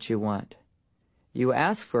get what you want. You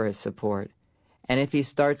ask for his support, and if he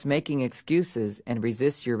starts making excuses and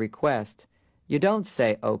resists your request, You don't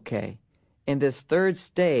say okay. In this third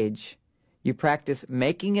stage, you practice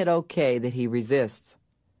making it okay that he resists,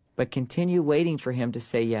 but continue waiting for him to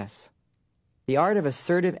say yes. The art of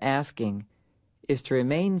assertive asking is to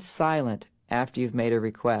remain silent after you've made a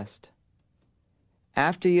request.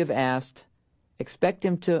 After you've asked, expect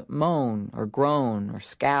him to moan or groan or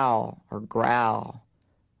scowl or growl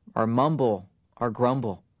or mumble or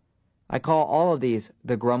grumble. I call all of these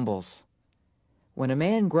the grumbles. When a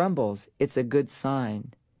man grumbles, it's a good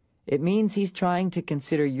sign. It means he's trying to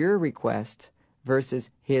consider your request versus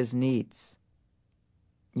his needs.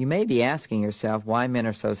 You may be asking yourself why men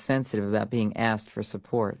are so sensitive about being asked for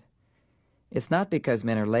support. It's not because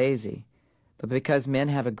men are lazy, but because men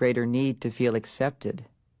have a greater need to feel accepted.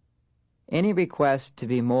 Any request to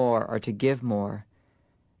be more or to give more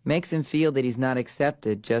makes him feel that he's not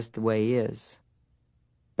accepted just the way he is.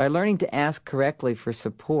 By learning to ask correctly for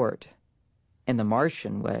support, in the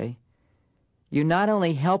Martian way, you not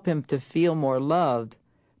only help him to feel more loved,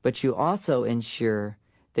 but you also ensure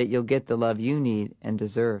that you'll get the love you need and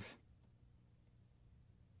deserve.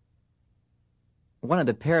 One of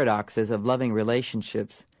the paradoxes of loving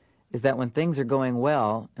relationships is that when things are going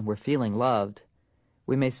well and we're feeling loved,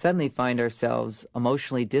 we may suddenly find ourselves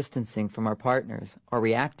emotionally distancing from our partners or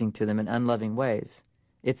reacting to them in unloving ways.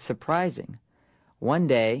 It's surprising. One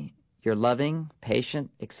day, you're loving,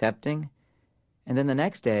 patient, accepting, and then the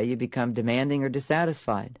next day you become demanding or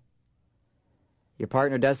dissatisfied. Your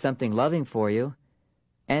partner does something loving for you,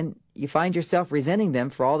 and you find yourself resenting them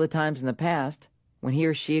for all the times in the past when he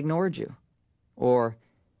or she ignored you. Or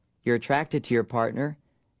you're attracted to your partner,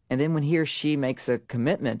 and then when he or she makes a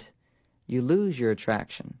commitment, you lose your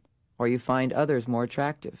attraction, or you find others more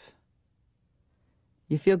attractive.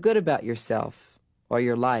 You feel good about yourself or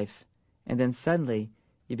your life, and then suddenly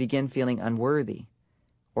you begin feeling unworthy,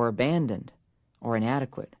 or abandoned, or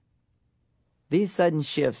inadequate. These sudden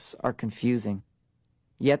shifts are confusing,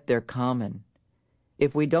 yet they're common.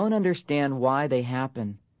 If we don't understand why they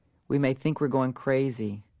happen, we may think we're going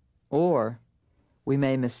crazy, or we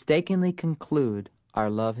may mistakenly conclude our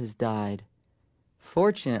love has died.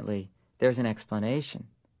 Fortunately, there's an explanation.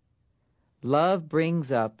 Love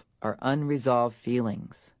brings up our unresolved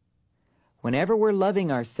feelings. Whenever we're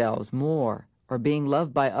loving ourselves more or being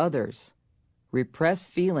loved by others, repressed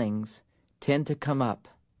feelings tend to come up.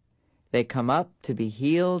 They come up to be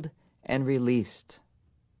healed and released.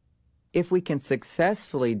 If we can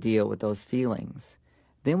successfully deal with those feelings,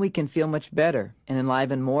 then we can feel much better and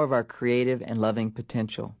enliven more of our creative and loving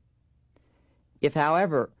potential. If,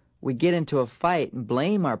 however, we get into a fight and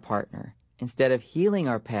blame our partner instead of healing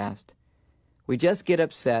our past, we just get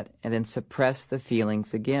upset and then suppress the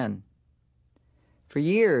feelings again. For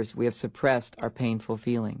years, we have suppressed our painful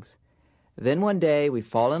feelings. Then one day, we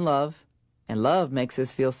fall in love, and love makes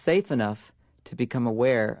us feel safe enough to become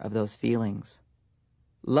aware of those feelings.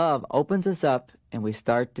 Love opens us up, and we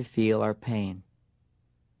start to feel our pain.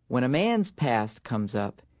 When a man's past comes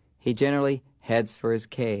up, he generally heads for his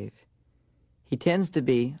cave. He tends to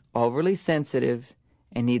be overly sensitive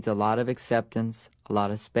and needs a lot of acceptance, a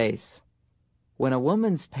lot of space. When a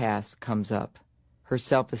woman's past comes up, her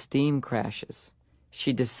self-esteem crashes.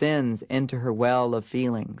 She descends into her well of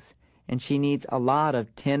feelings, and she needs a lot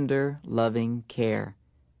of tender, loving care.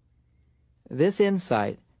 This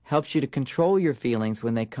insight helps you to control your feelings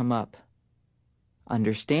when they come up.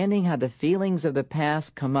 Understanding how the feelings of the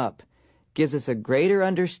past come up gives us a greater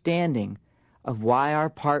understanding of why our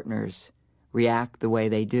partners react the way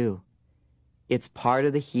they do. It's part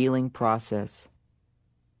of the healing process.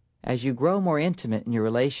 As you grow more intimate in your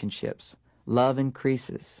relationships, love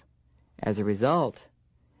increases. As a result,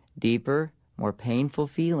 deeper, more painful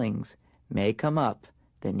feelings may come up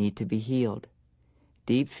that need to be healed.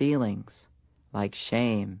 Deep feelings like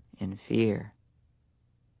shame and fear.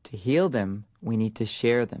 To heal them, we need to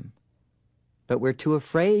share them. But we're too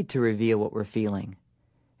afraid to reveal what we're feeling.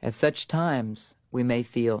 At such times, we may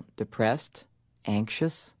feel depressed,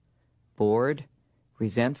 anxious, bored,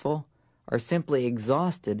 resentful, or simply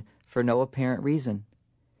exhausted for no apparent reason.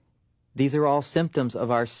 These are all symptoms of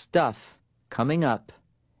our stuff coming up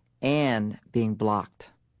and being blocked.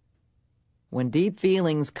 When deep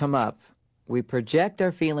feelings come up, we project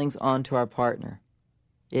our feelings onto our partner.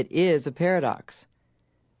 It is a paradox.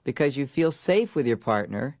 Because you feel safe with your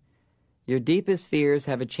partner, your deepest fears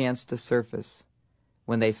have a chance to surface.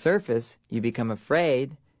 When they surface, you become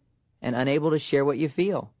afraid and unable to share what you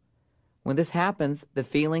feel. When this happens, the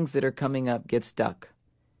feelings that are coming up get stuck.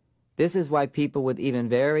 This is why people with even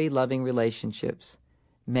very loving relationships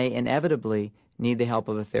may inevitably need the help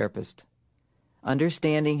of a therapist.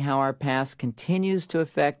 Understanding how our past continues to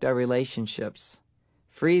affect our relationships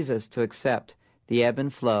frees us to accept the ebb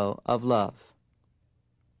and flow of love.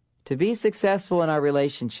 To be successful in our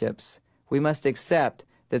relationships, we must accept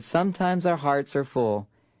that sometimes our hearts are full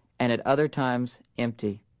and at other times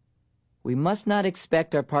empty. We must not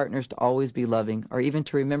expect our partners to always be loving or even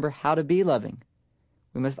to remember how to be loving.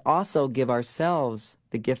 We must also give ourselves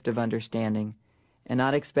the gift of understanding and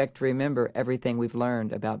not expect to remember everything we've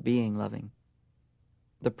learned about being loving.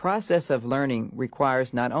 The process of learning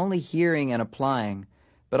requires not only hearing and applying,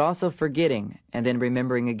 but also forgetting and then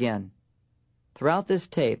remembering again. Throughout this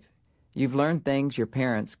tape, you've learned things your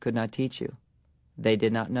parents could not teach you. They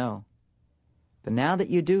did not know. But now that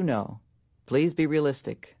you do know, please be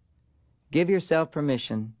realistic. Give yourself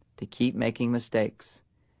permission to keep making mistakes.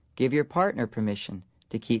 Give your partner permission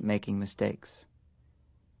to keep making mistakes.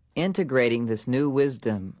 Integrating this new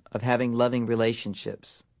wisdom of having loving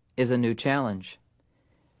relationships is a new challenge.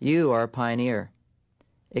 You are a pioneer.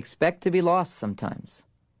 Expect to be lost sometimes.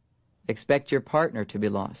 Expect your partner to be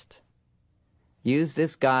lost. Use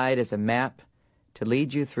this guide as a map to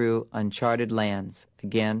lead you through uncharted lands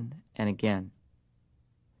again and again.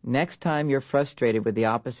 Next time you're frustrated with the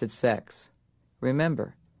opposite sex,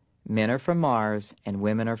 remember, men are from Mars and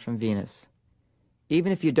women are from Venus.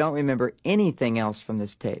 Even if you don't remember anything else from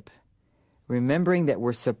this tape, remembering that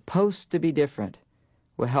we're supposed to be different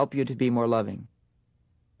will help you to be more loving.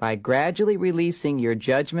 By gradually releasing your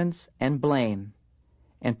judgments and blame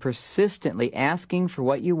and persistently asking for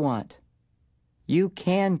what you want, you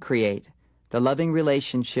can create the loving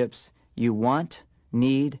relationships you want,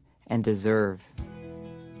 need, and deserve.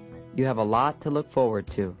 You have a lot to look forward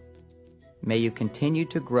to. May you continue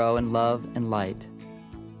to grow in love and light.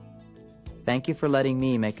 Thank you for letting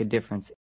me make a difference